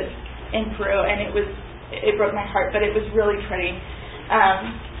neighborhoods in Peru, and it broke my heart, but it was really pretty.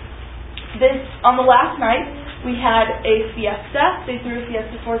 On the last night, we had a fiesta. They threw a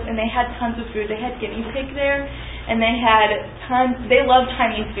fiesta for us, and they had tons of food. They had guinea pig there, and they had tons. They love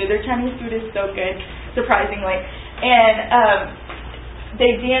Chinese food. Their Chinese food is so good, surprisingly. And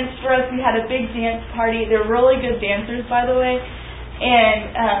they danced for us. We had a big dance party. They're really good dancers, by the way.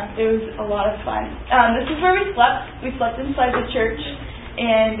 And it was a lot of fun. This is where we slept. We slept inside the church,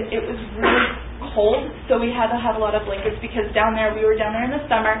 and it was really cold, so we had to have a lot of blankets because we were down there in the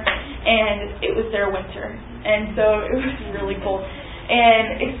summer, and it was their winter, and so it was really cold.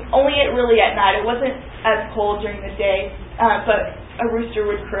 And it's only really at night. It wasn't as cold during the day, but a rooster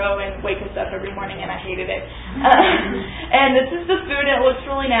would crow and wake us up every morning, and I hated it. And this is the food. It looks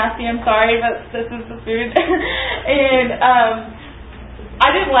really nasty. I'm sorry, but this is the food. And I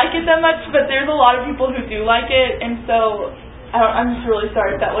didn't like it that much, but there's a lot of people who do like it, and so I'm just really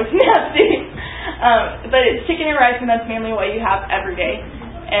sorry if that looks nasty. But it's chicken and rice, and that's mainly what you have every day.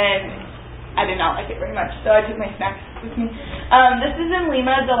 And I did not like it very much, so I took my snacks with me. This is in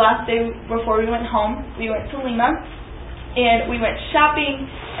Lima, the last day before we went home. We went to Lima, and we went shopping,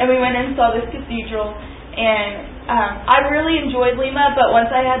 and we went and saw this cathedral. And I really enjoyed Lima, but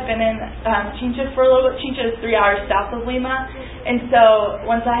once I had been in Kucha for a little bit, Kucha is 3 hours south of Lima, and so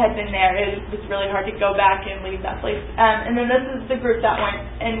once I had been there, it was really hard to go back and leave that place. And then this is the group that went,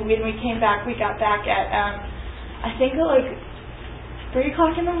 and when we came back, we got back at, I think at like 3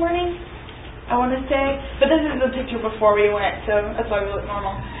 o'clock in the morning, I want to say. But this is the picture before we went, so that's why we look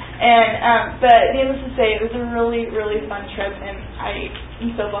normal. And but needless to say, it was a really, really fun trip, and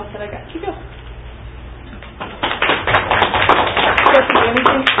I'm so blessed that I got to go.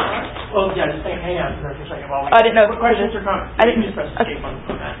 Anything? Well, yeah, just hang on for a second while we... I didn't know. Questions or comments? I didn't... Just press escape on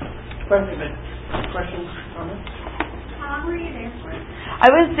that. Questions, comments? How long were you there for? I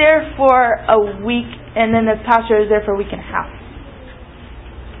was there for a week, and then the pastor was there for a week and a half.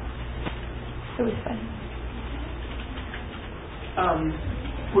 It was fun.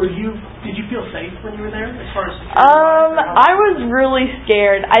 Did you feel safe when you were there? As far as I was really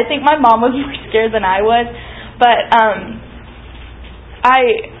scared. I think my mom was more scared than I was, but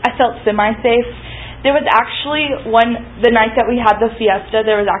I felt semi-safe. There was actually the night that we had the fiesta,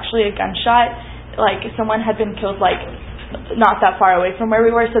 there was actually a gunshot. Like, someone had been killed, like, not that far away from where we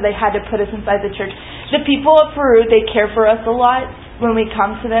were, so they had to put us inside the church. The people of Peru, they care for us a lot. When we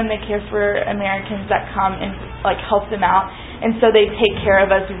come to them, they care for Americans that come and, like, help them out. And so they take care of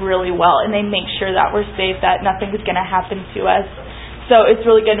us really well, and they make sure that we're safe, that nothing is going to happen to us. So it's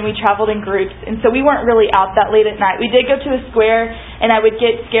really good, and we traveled in groups. And so we weren't really out that late at night. We did go to a square, and I would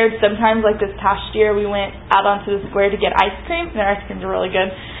get scared sometimes. Like this past year, we went out onto the square to get ice cream. Their ice creams are really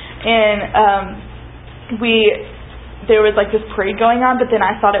good. And there was like this parade going on, but then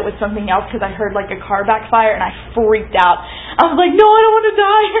I thought it was something else because I heard like a car backfire, and I freaked out. I was like, no, I don't want to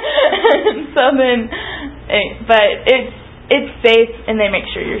die. So then, but it's safe, and they make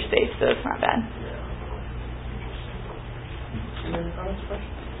sure you're safe, so it's not bad.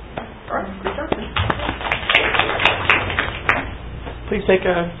 Please take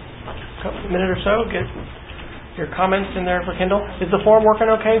a minute or so, get your comments in there for Kindle. Is the form working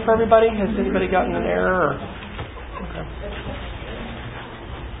okay for everybody? Has anybody gotten an error? Okay.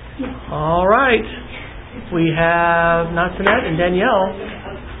 All right. We have Natsanet and Danielle.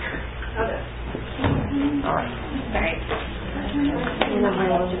 All right.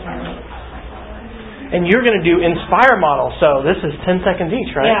 And you're going to do Inspire model, so this is 10 seconds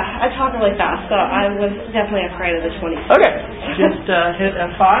each, right? Yeah, I talk really fast, so I was definitely afraid of the 20. Okay, just hit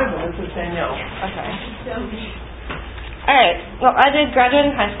F5, and this is Danielle. Okay. All right, well, I did graduate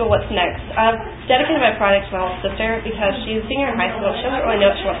in high school. What's next? I've dedicated my project to my little sister because she's a senior in high school. She doesn't really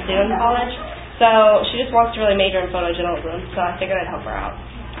know what she wants to do in college, so she just wants to really major in photojournalism, so I figured I'd help her out.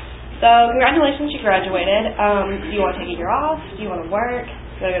 So congratulations, you graduated. Do you want to take a year off? Do you want to work?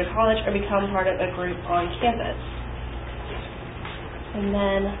 Do you want to go to college or become part of a group on campus? And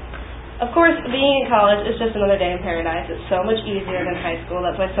then, of course, being in college is just another day in paradise. It's so much easier than high school.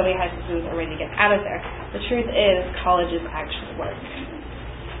 That's why so many high school students are ready to get out of there. The truth is, college is actually work.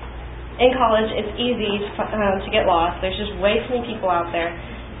 In college, it's easy to get lost. There's just way too many people out there.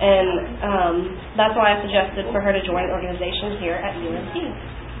 And that's why I suggested for her to join an organization here at UNC.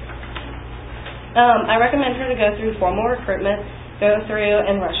 I recommend her to go through formal recruitment, go through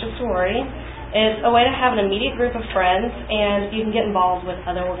and rush a sorority. It's a way to have an immediate group of friends, and you can get involved with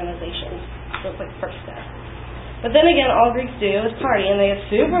other organizations. So it's like the first step. But then again, all Greeks do is party, and they get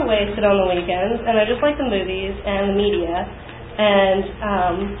super wasted on the weekends, and they're just like the movies and the media, and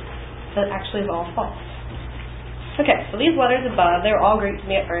that actually is all false. Okay, so these letters above, they were all Greek to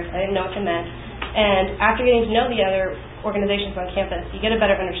me at first. I didn't know what they meant. And after getting to know the other organizations on campus, you get a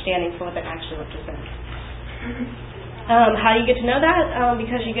better understanding for what they actually represent. How do you get to know that?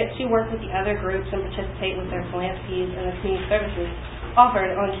 Because you get to work with the other groups and participate with their philanthropies and the community services offered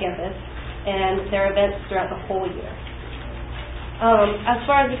on campus and their events throughout the whole year. As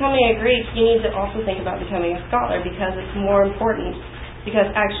far as becoming a Greek, you need to also think about becoming a scholar because it's more important because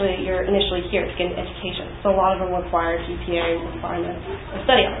actually you're initially here to get an education. So a lot of them require GPA requirements and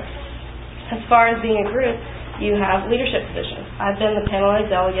study hours. As far as being a group, you have leadership positions. I've been the panelized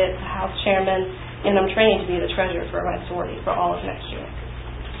delegate, the house chairman, and I'm training to be the treasurer for my sorority for all of next year.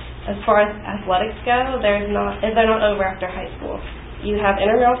 As far as athletics go, they're not over after high school. You have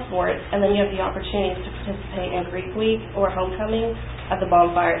intramural sports, and then you have the opportunities to participate in Greek Week or homecoming at the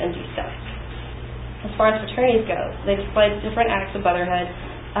bonfire and do stuff. As far as fraternities go, they display different acts of brotherhood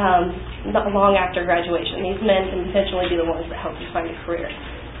long after graduation. These men can potentially be the ones that help you find a career.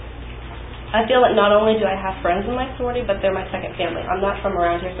 I feel that not only do I have friends in my sorority, but they're my second family. I'm not from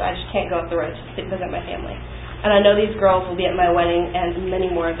around here, so I just can't go up the road to visit my family. And I know these girls will be at my wedding and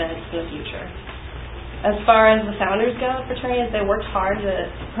many more events in the future. As far as the founders go, fraternities, they worked hard to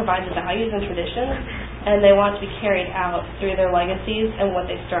provide the values and traditions, and they want to be carried out through their legacies and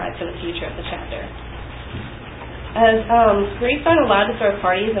what they strive for the future of the chapter. As Greeks aren't allowed to throw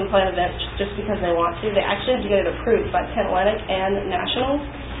parties and plan events just because they want to. They actually have to get it approved by Panhellenic and Nationals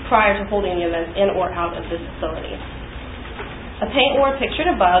prior to holding the events in or out of this facility. A paint war pictured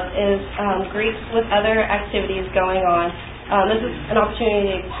above is Greeks with other activities going on. This is an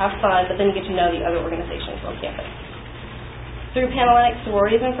opportunity to have fun, but then you get to know the other organizations on campus. Through Panhellenic,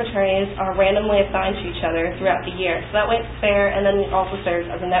 sororities and fraternities are randomly assigned to each other throughout the year. So that way it's fair, and then it also serves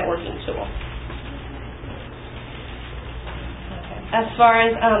as a networking tool. As far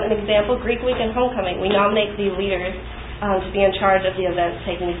as an example, Greek Week and Homecoming, we nominate the leaders to be in charge of the events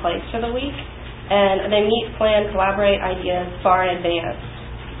taking place for the week. And they meet, plan, collaborate ideas far in advance.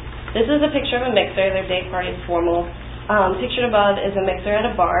 This is a picture of a mixer. Their day party is formal. Pictured above is a mixer at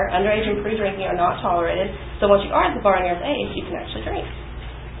a bar. Underage and pre-drinking are not tolerated. So once you are at the bar and you're of age, you can actually drink.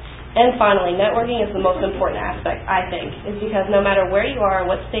 And finally, networking is the most important aspect, I think, is because no matter where you are,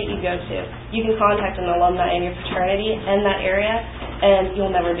 what state you go to, you can contact an alumni in your fraternity in that area, and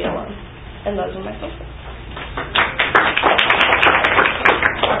you'll never be alone. And those are my questions.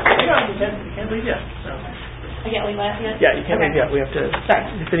 You can't leave yet. So. I can't leave last yet? Yeah, you can't leave yet. We have to. Sorry.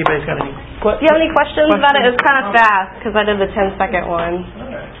 If anybody's got any. Do you have any questions about it? It was kind of fast because I did the 10-second one.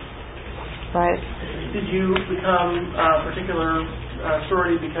 Okay. But did you become a particular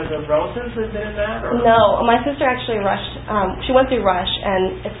sorority because of relatives that have been in that? Or? No, my sister actually rushed. She went through Rush,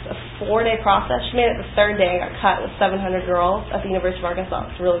 and it's a 4-day process. She made it the 3rd day and got cut with 700 girls at the University of Arkansas.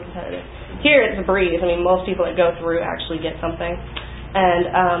 It's really competitive. Here it's a breeze. I mean, most people that go through actually get something.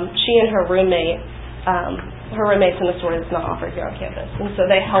 And she and her roommate's in a sorority that's not offered here on campus. And so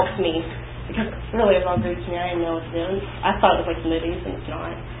they helped me because really it was all great to me. I didn't know what to do. I thought it was like movies, and it's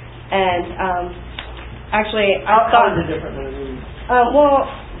not. And actually, I thought. How is it different than the movies? Well,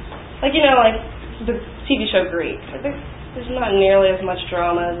 like the TV show Greek. There's not nearly as much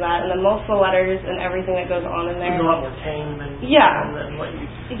drama as that, and then most of the letters and everything that goes on in there. It's a lot more tame than what you.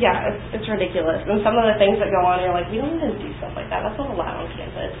 Yeah, it's ridiculous. And some of the things that go on, you're like, we don't even do stuff like that. That's not allowed on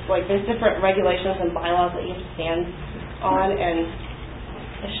campus. Like, there's different regulations and bylaws that you have to stand on, and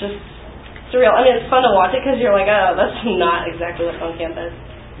it's just surreal. I mean, it's fun to watch it because you're like, oh, that's not exactly what's on campus.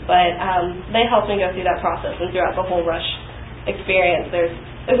 But they helped me go through that process, and throughout the whole Rush experience, there's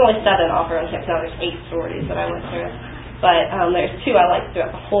only 7 offered on campus. Now there's 8 sororities that I went through. But there's 2 I liked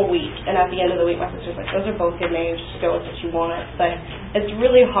throughout the whole week. And at the end of the week, my sister's like, those are both good names. Just go with what you want. But it's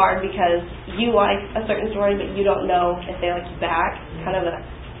really hard because you like a certain sorority, but you don't know if they like you back. Kind of a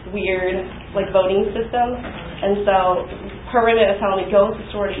weird, like, voting system. And so her roommate was telling me, go with the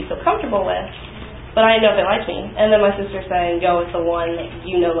sorority you feel comfortable with. But I didn't know if they liked me. And then my sister saying, go with the one that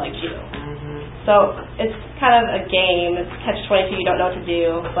you know likes you. Mm-hmm. So it's kind of a game. It's catch-22. You don't know what to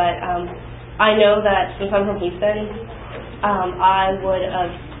do. But I know that since I'm from Houston, I would have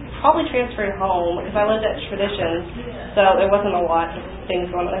probably transferred home because I lived at Traditions, so there wasn't a lot of things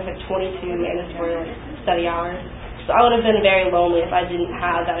going on. I had 22 mandatory study hours, so I would have been very lonely if I didn't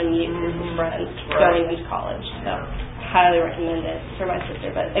have that immediate group of friends going into college. So I highly recommend it for my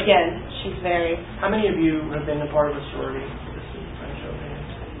sister. But again, she's very. How many of you have been a part of a sorority?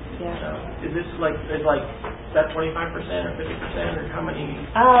 Yeah. So is this like that 25% or 50% or how many?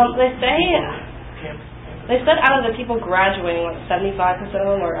 They said out of the people graduating, like 75% of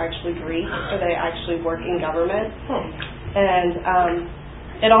them are actually Greek, or they actually work in government. And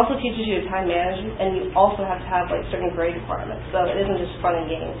it also teaches you time management, and you also have to have like certain grade requirements. So it isn't just fun and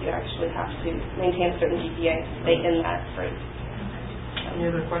games. You actually have to maintain a certain GPA to stay in that grade. Any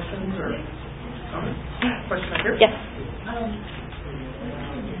other questions or comments? Question back here? Yes.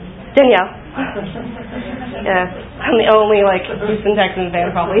 Danielle. Yeah, I'm the only Houston Texans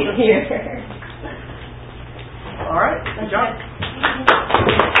fan probably here. All right, good job.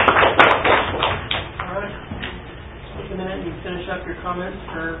 All right, take a minute and finish up your comments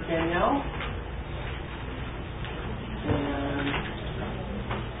for Danielle. And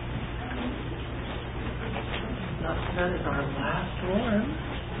that is our last one.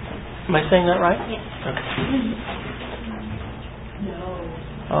 Am I saying that right? Yes. Okay.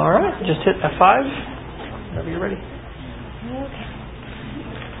 All right, just hit F5 whenever you're ready. Okay.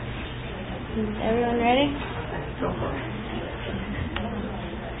 Is everyone ready? Go for it.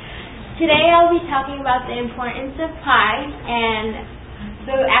 Today I'll be talking about the importance of PI, and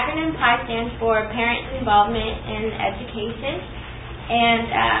the acronym PI stands for Parent Involvement in Education. And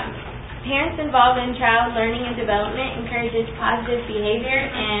parents involved in child learning and development encourages positive behavior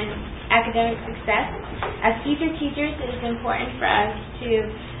and academic success. As future teachers, it is important for us to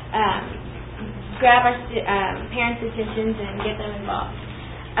grab our parents' attentions and get them involved.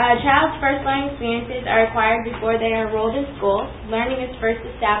 A child's first learning experiences are acquired before they are enrolled in school. Learning is first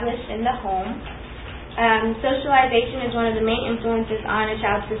established in the home. Socialization is one of the main influences on a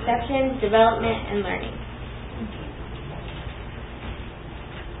child's perception, development, and learning.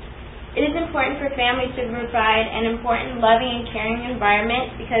 It is important for families to provide an important, loving, and caring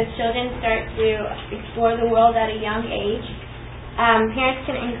environment because children start to explore the world at a young age. Parents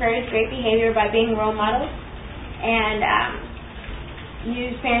can encourage great behavior by being role models and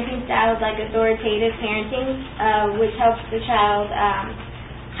use parenting styles like authoritative parenting, which helps the child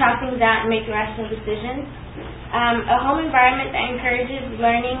talk things out and make rational decisions. A home environment that encourages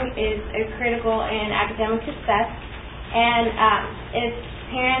learning is critical in academic success. And if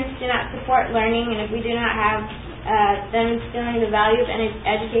parents do not support learning, and if we do not have them instilling the value of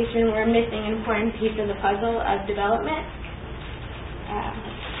education, we're missing an important piece of the puzzle of development.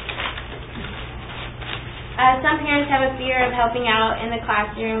 Some parents have a fear of helping out in the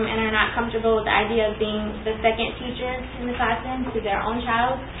classroom and are not comfortable with the idea of being the second teacher in the classroom to their own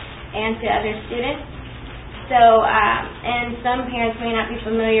child and to other students. So, and some parents may not be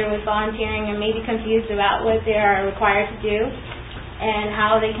familiar with volunteering and may be confused about what they are required to do and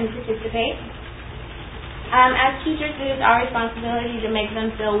how they can participate. As teachers, it is our responsibility to make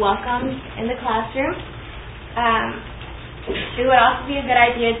them feel welcome in the classroom. It would also be a good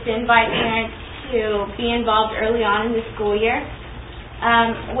idea to invite parents to be involved early on in the school year.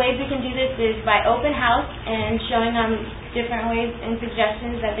 Ways we can do this is by open house and showing them different ways and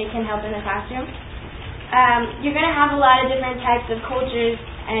suggestions that they can help in the classroom. You're going to have a lot of different types of cultures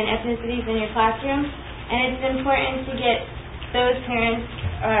and ethnicities in your classroom, and it's important to get those parents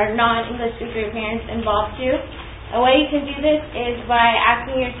or non-English speaker parents involved too. A way you can do this is by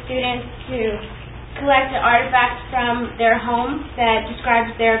asking your students to collect an artifact from their home that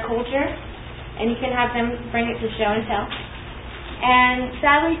describes their culture, and you can have them bring it to show and tell. And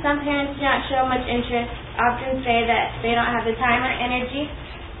sadly, some parents do not show much interest, often say that they don't have the time or energy.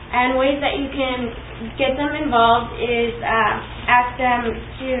 And ways that you can get them involved is ask them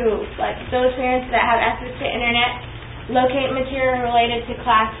to, like those parents that have access to internet, locate material related to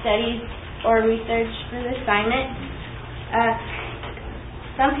class studies or research for the assignment.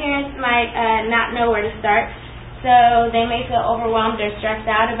 Some parents might not know where to start, so they may feel overwhelmed or stressed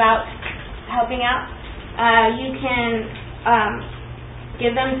out about helping out. You can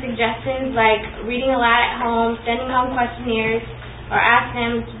give them suggestions like reading aloud at home, sending home questionnaires, or ask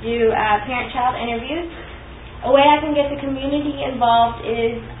them to do parent-child interviews. A way I can get the community involved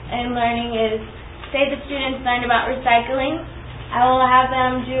in learning is, say the students learn about recycling. I will have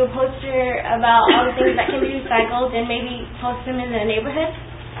them do a poster about all the things that can be recycled and maybe post them in the neighborhood.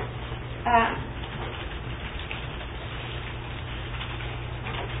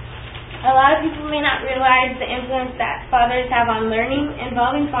 A lot of people may not realize the influence that fathers have on learning.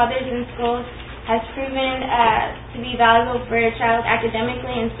 Involving fathers in schools has proven to be valuable for a child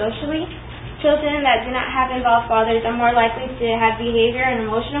academically and socially. Children that do not have involved fathers are more likely to have behavior and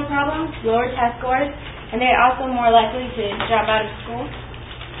emotional problems, lower test scores, and they are also more likely to drop out of school.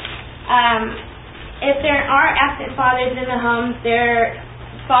 If there are absent fathers in the home, their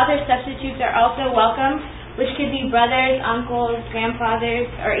father substitutes are also welcome, which could be brothers, uncles,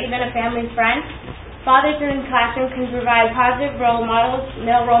 grandfathers, or even a family friend. Fathers in the classroom can provide positive role models,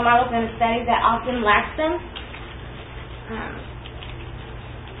 male role models in a setting that often lacks them.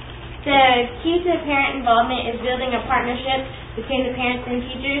 The key to parent involvement is building a partnership between the parents and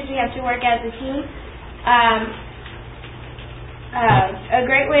teachers. We have to work as a team. A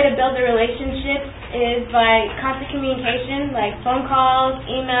great way to build a relationship is by constant communication, like phone calls,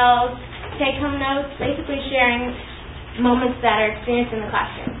 emails, take-home notes, basically sharing moments that are experienced in the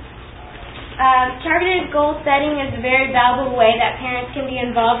classroom. Targeted goal setting is a very valuable way that parents can be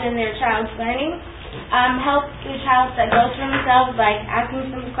involved in their child's learning. Help the child set goals for themselves, like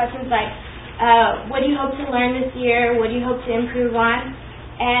asking some questions like, what do you hope to learn this year? What do you hope to improve on?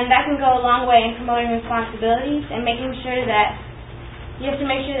 And that can go a long way in promoting responsibilities and making sure that you have to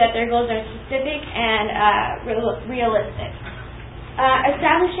make sure that their goals are specific and realistic.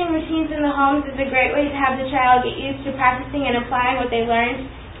 Establishing routines in the homes is a great way to have the child get used to practicing and applying what they learned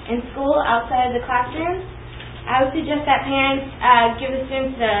in school outside of the classroom. I would suggest that parents give the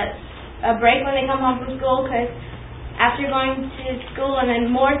students a break when they come home from school, because after going to school and then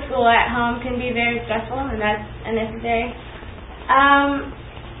more school at home can be very stressful, and that's unnecessary.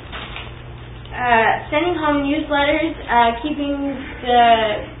 Sending home newsletters, keeping the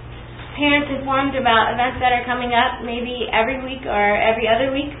parents informed about events that are coming up, maybe every week or every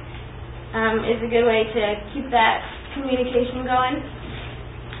other week, is a good way to keep that communication going.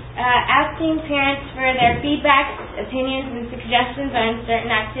 Asking parents for their feedback, opinions, and suggestions on certain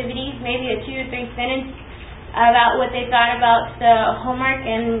activities, maybe a 2 or 3 sentence about what they thought about the homework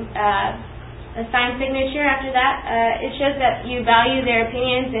and a signed signature after that. It shows that you value their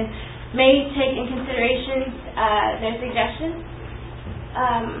opinions and may take in consideration their suggestions.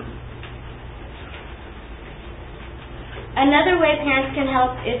 Another way parents can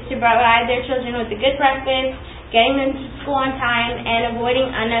help is to provide their children with a good breakfast, getting them to school on time, and avoiding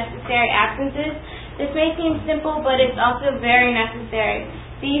unnecessary absences. This may seem simple, but it's also very necessary.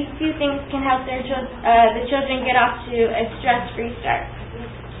 These few things can help the children get off to a stress-free start.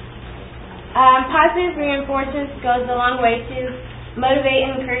 Positive reinforcement goes a long way to motivate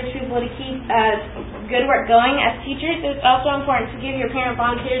and encourage people to keep good work going. As teachers, it's also important to give your parent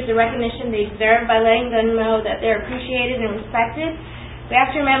volunteers the recognition they deserve by letting them know that they're appreciated and respected. We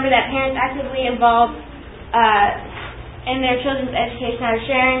have to remember that parents actively involved in their children's education are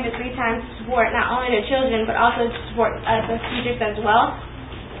sharing the free time to support not only their children but also to support us as teachers as well.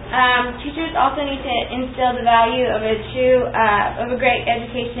 Teachers also need to instill the value of a great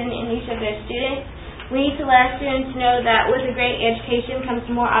education in each of their students. We need to let our students know that with a great education comes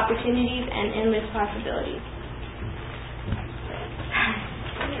more opportunities and endless possibilities.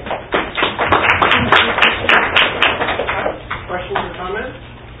 Questions or comments?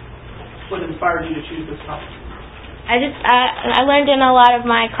 What inspired you to choose this topic? I learned in a lot of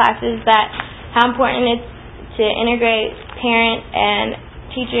my classes that how important it is to integrate parent and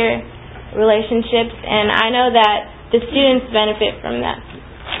teacher relationships, and I know that the students benefit from that.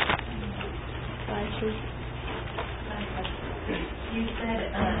 You said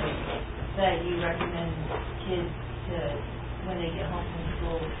that you recommend kids to, when they get home from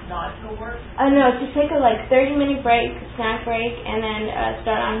school, not to work? No, to take a 30-minute break, snack break, and then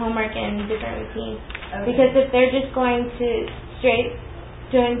start on homework and different routines. Okay. Because if they're just going to straight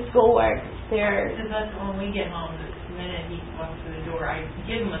doing schoolwork, they're... Because that's when we get home, the minute he walks through the door, I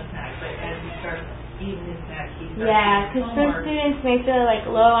give him a snack, but as he starts eating his snack, he starts because some students may feel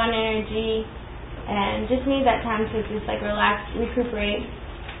low on energy and just need that time to just relax, recuperate.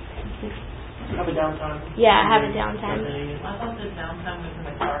 Have a downtime. Yeah, have a downtime. I thought the downtime was in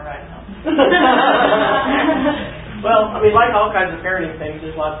the car ride home. Well, like all kinds of parenting things,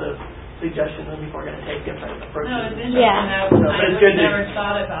 there's lots of suggestions and people are going to take different approaches. No, it's interesting. Yeah. I never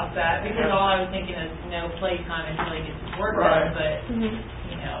thought about that because all I was thinking is no playtime until he gets his work done. But he's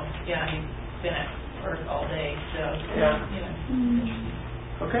been at work all day, so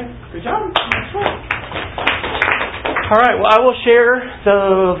Okay, good job. All right. Well, I will share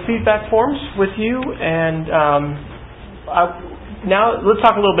the feedback forms with you, and now let's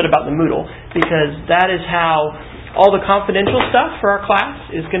talk a little bit about the Moodle, because that is how all the confidential stuff for our class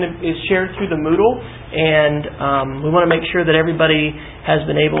is shared through the Moodle, and we want to make sure that everybody has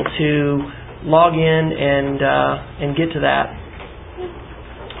been able to log in and get to that.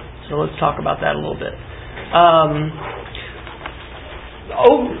 So let's talk about that a little bit.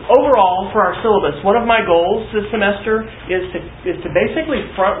 Overall, for our syllabus, one of my goals this semester is to basically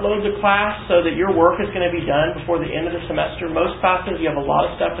front load the class so that your work is going to be done before the end of the semester. Most classes, you have a lot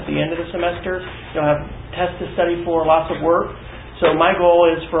of stuff at the end of the semester. You'll have tests to study for, lots of work. So my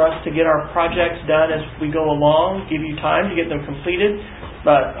goal is for us to get our projects done as we go along, give you time to get them completed.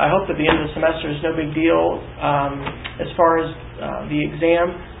 But I hope that the end of the semester is no big deal. As far as the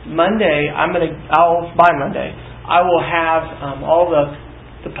exam, by Monday, I will have all the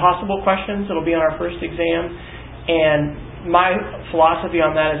possible questions that will be on our first exam, and my philosophy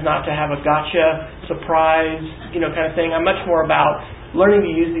on that is not to have a gotcha, surprise, kind of thing. I'm much more about learning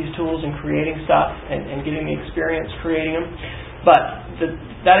to use these tools and creating stuff and getting the experience creating them. But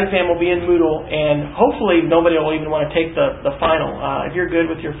that exam will be in Moodle, and hopefully nobody will even want to take the final. If you're good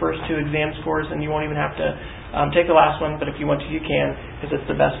with your first two exam scores, then you won't even have to take the last one, but if you want to, you can, because it's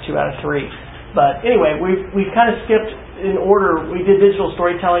the best 2 out of 3. But anyway, we've kind of skipped in order. We did digital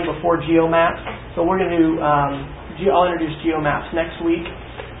storytelling before GeoMaps, so we're going to do. I'll introduce GeoMaps next week,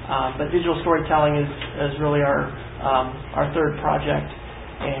 but digital storytelling is really our third project,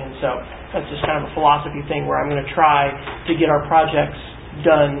 and so that's just kind of a philosophy thing where I'm going to try to get our projects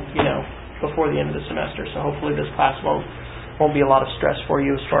done, before the end of the semester. So hopefully this class won't be a lot of stress for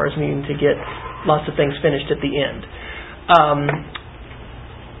you as far as needing to get lots of things finished at the end.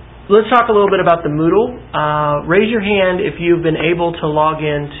 Let's talk a little bit about the Moodle. Raise your hand if you've been able to log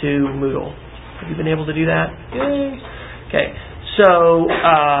into Moodle. Have you been able to do that? Good. Okay. So,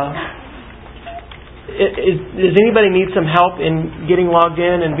 does anybody need some help in getting logged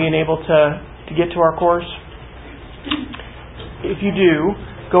in and being able to get to our course? If you do,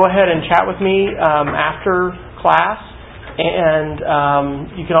 go ahead and chat with me after class, and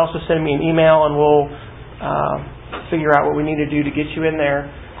you can also send me an email, and we'll figure out what we need to do to get you in there.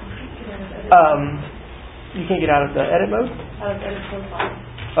 You can't get out of the edit mode? Out of edit profile.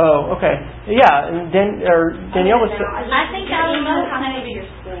 Oh, okay. Yeah, and Danielle was... I think that email has to be your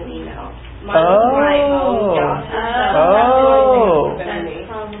school email.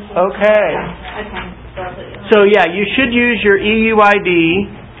 Okay. So yeah, you should use your EUID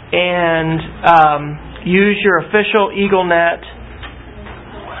and use your official EagleNet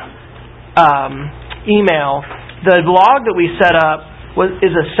email. The blog that we set up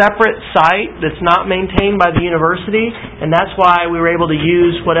is a separate site that's not maintained by the university, and that's why we were able to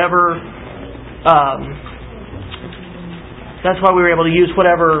use whatever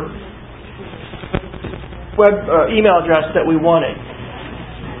web email address that we wanted.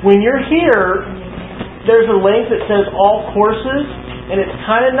 When you're here, there's a link that says all courses, And it's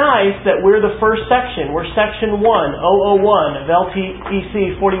kind of nice that we're the first section. We're section 1001 of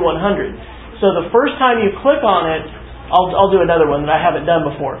LTEC 4100. So the first time you click on it, I'll do another one that I haven't done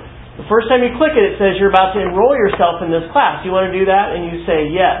before. The first time you click it, it says you're about to enroll yourself in this class. You want to do that? And you say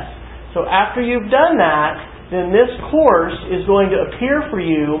yes. So after you've done that, then this course is going to appear for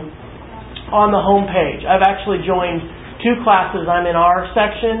you on the home page. I've actually joined 2 classes. I'm in our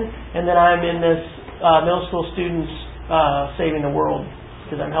section, and then I'm in this middle school students saving the world,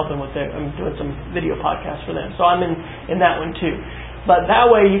 because I'm helping with I'm doing some video podcasts for them. So I'm in that one too. But that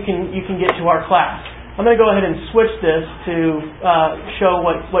way you can get to our class. I'm going to go ahead and switch this to show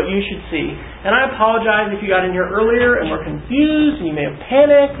what you should see. And I apologize if you got in here earlier and were confused, and you may have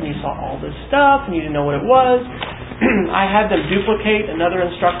panicked, and you saw all this stuff, and you didn't know what it was. I had them duplicate another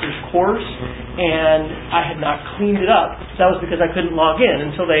instructor's course, and I had not cleaned it up. That was because I couldn't log in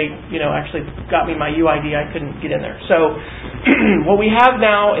until they, actually got me my UID. I couldn't get in there. So what we have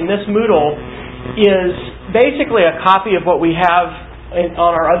now in this Moodle is basically a copy of what we have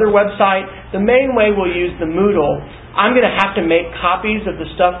on our other website. The main way we'll use the Moodle, I'm going to have to make copies of the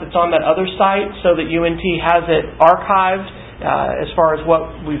stuff that's on that other site so that UNT has it archived as far as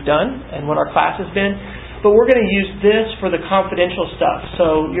what we've done and what our class has been. But we're going to use this for the confidential stuff.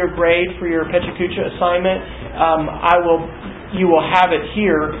 So your grade for your Pecha Kucha assignment, you will have it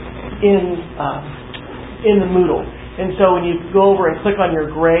here in the Moodle. And so when you go over and click on your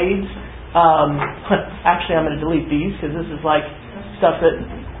grades, actually I'm going to delete these because this is like stuff that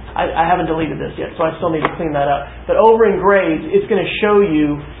I haven't deleted this yet, so I still need to clean that up. But over in grades, it's going to show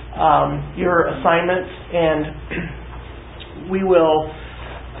you your assignments, and we will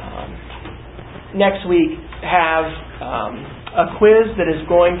next week have a quiz that is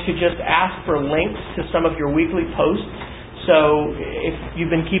going to just ask for links to some of your weekly posts. So if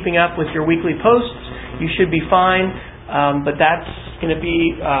you've been keeping up with your weekly posts, you should be fine. But that's going to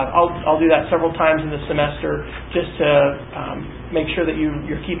be, I'll do that several times in the semester just to make sure that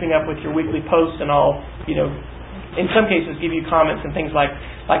you're keeping up with your weekly posts, and I'll, in some cases give you comments and things like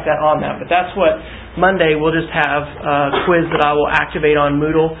that on that. But that's what Monday we'll just have a quiz that I will activate on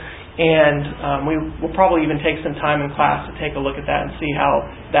Moodle, and we will probably even take some time in class to take a look at that and see how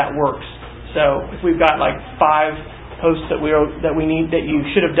that works. So if we've got like 5 posts that we need that you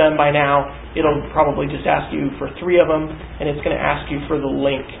should have done by now, it'll probably just ask you for 3 of them, and it's going to ask you for the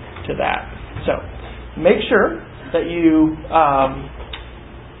link to that. So make sure that you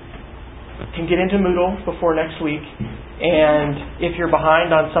can get into Moodle before next week, and if you're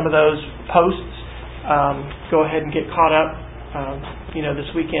behind on some of those posts, go ahead and get caught up this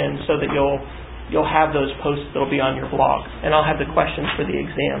weekend so that you'll have those posts that'll be on your blog, and I'll have the questions for the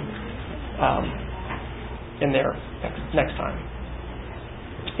exam in there next time.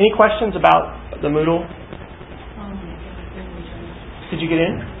 Any questions about the Moodle? Did you get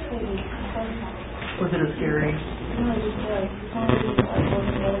in? Was it a scary?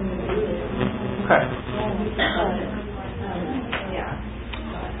 Okay.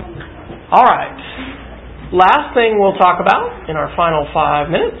 All right. Last thing we'll talk about in our final 5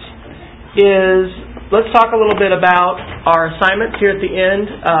 minutes is let's talk a little bit about our assignments here at the end,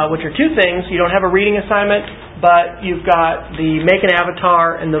 which are 2 things. You don't have a reading assignment, but you've got the Make an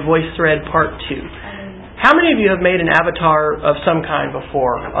Avatar and the VoiceThread Part 2. How many of you have made an avatar of some kind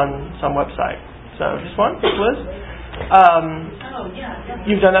before on some website? So, just one? Liz?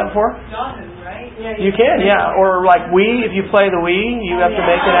 You've done that before? Yahoo, right? You can, yeah. Or like Wii, if you play the Wii, you have to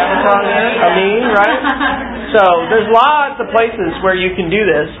make an avatar there. A meme, right? So, there's lots of places where you can do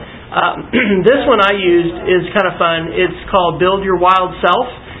this. This one I used is kind of fun. It's called Build Your Wild Self,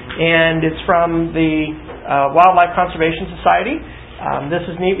 and it's from the Wildlife Conservation Society. This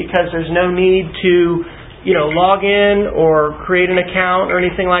is neat because there's no need to, log in or create an account or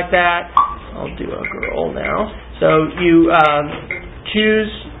anything like that. I'll do a girl now. So you choose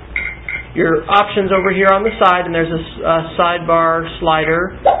your options over here on the side, and there's a sidebar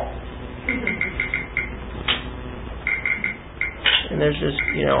slider. And there's just,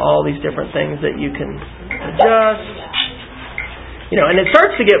 all these different things that you can adjust. And it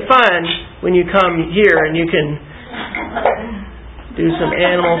starts to get fun when you come here and you can do some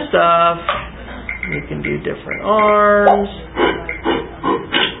animal stuff. You can do different arms.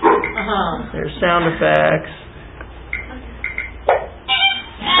 There's sound effects.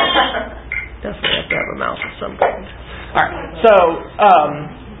 Definitely have to have a mouse of some kind. Alright, so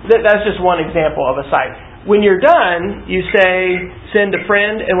that's just one example of a site. When you're done, you say send a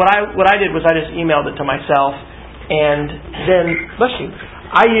friend, and what I did was I just emailed it to myself, and then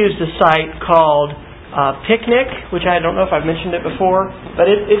I used a site called Picnic, which I don't know if I've mentioned it before, but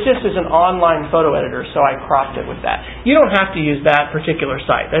it just is an online photo editor, so I cropped it with that. You don't have to use that particular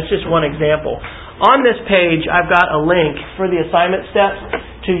site. That's just one example. On this page, I've got a link for the assignment steps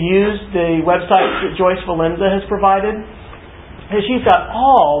to use the website that Joyce Valenza has provided. And she's got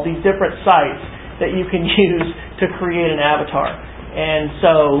all these different sites that you can use to create an avatar. And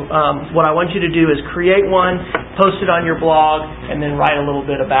so what I want you to do is create one, post it on your blog, and then write a little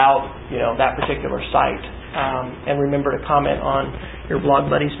bit about that particular site. And remember to comment on your Blog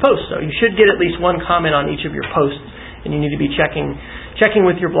Buddies post. So you should get at least one comment on each of your posts, and you need to be checking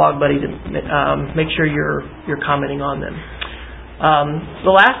with your Blog Buddy to make sure you're commenting on them.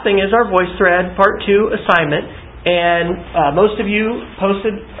 The last thing is our VoiceThread Part 2 assignment. And most of you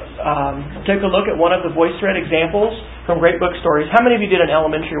took a look at one of the VoiceThread examples from Great Book Stories. How many of you did an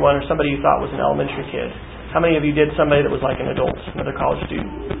elementary one or somebody you thought was an elementary kid? How many of you did somebody that was like an adult, another college student?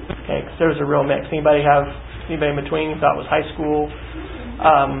 Okay, because there's a real mix. Anybody in between you thought was high school?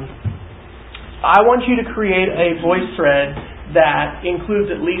 I want you to create a VoiceThread that includes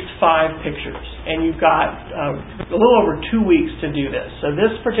at least 5 pictures. And you've got a little over 2 weeks to do this. So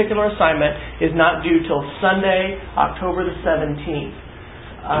this particular assignment is not due till Sunday, October the 17th.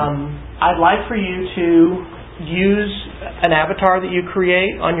 I'd like for you to use an avatar that you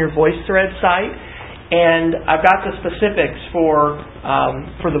create on your VoiceThread site. And I've got the specifics for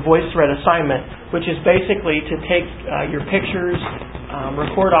the VoiceThread assignment, which is basically to take your pictures,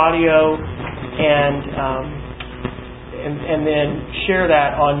 record audio, and then share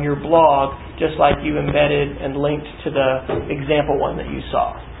that on your blog, just like you embedded and linked to the example one that you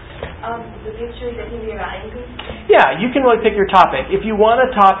saw. The pictures that can be about anything? Yeah, you can really pick your topic. If you want a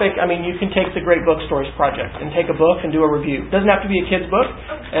topic, you can take the Great Book Stories project and take a book and do a review. It doesn't have to be a kid's book.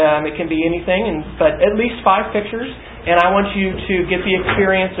 It can be anything, but at least 5 pictures. And I want you to get the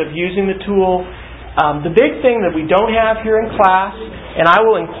experience of using the tool. The big thing that we don't have here in class, and I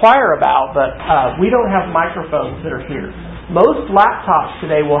will inquire about, but we don't have microphones that are here. Most laptops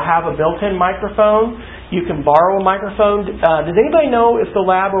today will have a built-in microphone. You can borrow a microphone. Does anybody know if the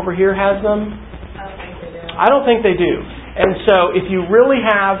lab over here has them? I don't think they do. And so if you really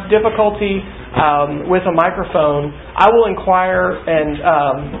have difficulty with a microphone, I will inquire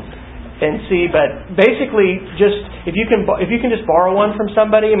and see. But basically, just if you can just borrow one from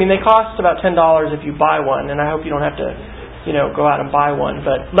somebody. They cost about $10 if you buy one, and I hope you don't have to go out and buy one.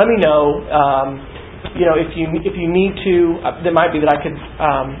 But let me know. If you need to, there might be that I could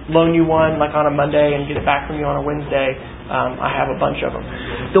loan you one like on a Monday and get it back from you on a Wednesday. I have a bunch of them.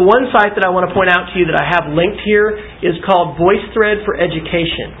 The one site that I want to point out to you that I have linked here is called VoiceThread for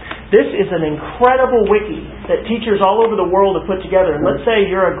Education. This is an incredible wiki that teachers all over the world have put together. And let's say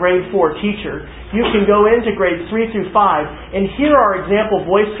you're a grade 4 teacher. You can go into grades 3 through 5, and here are example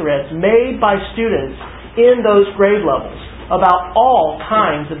VoiceThreads made by students in those grade levels about all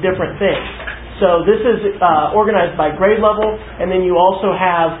kinds of different things. So this is organized by grade level, and then you also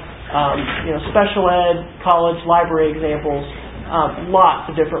have special ed, college, library examples, lots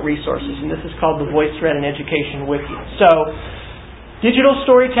of different resources. And this is called the VoiceThread and Education Wiki. So digital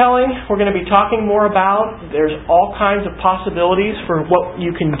storytelling, we're going to be talking more about. There's all kinds of possibilities for what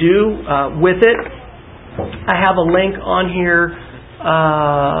you can do with it. I have a link on here,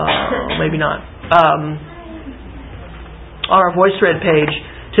 maybe not, on our VoiceThread page,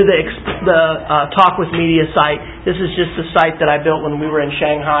 to the Talk with Media site. This is just the site that I built when we were in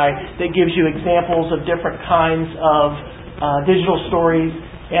Shanghai that gives you examples of different kinds of digital stories,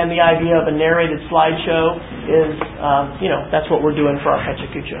 and the idea of a narrated slideshow is, that's what we're doing for our Pecha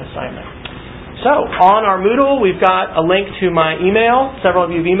Kucha assignment. So, on our Moodle, we've got a link to my email. Several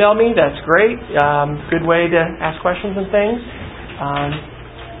of you have emailed me. That's great. Good way to ask questions and things.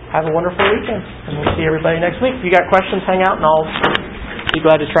 Have a wonderful weekend, and we'll see everybody next week. If you got questions, hang out, and I'll be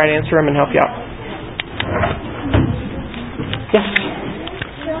glad to try to answer them and help you out. Yes?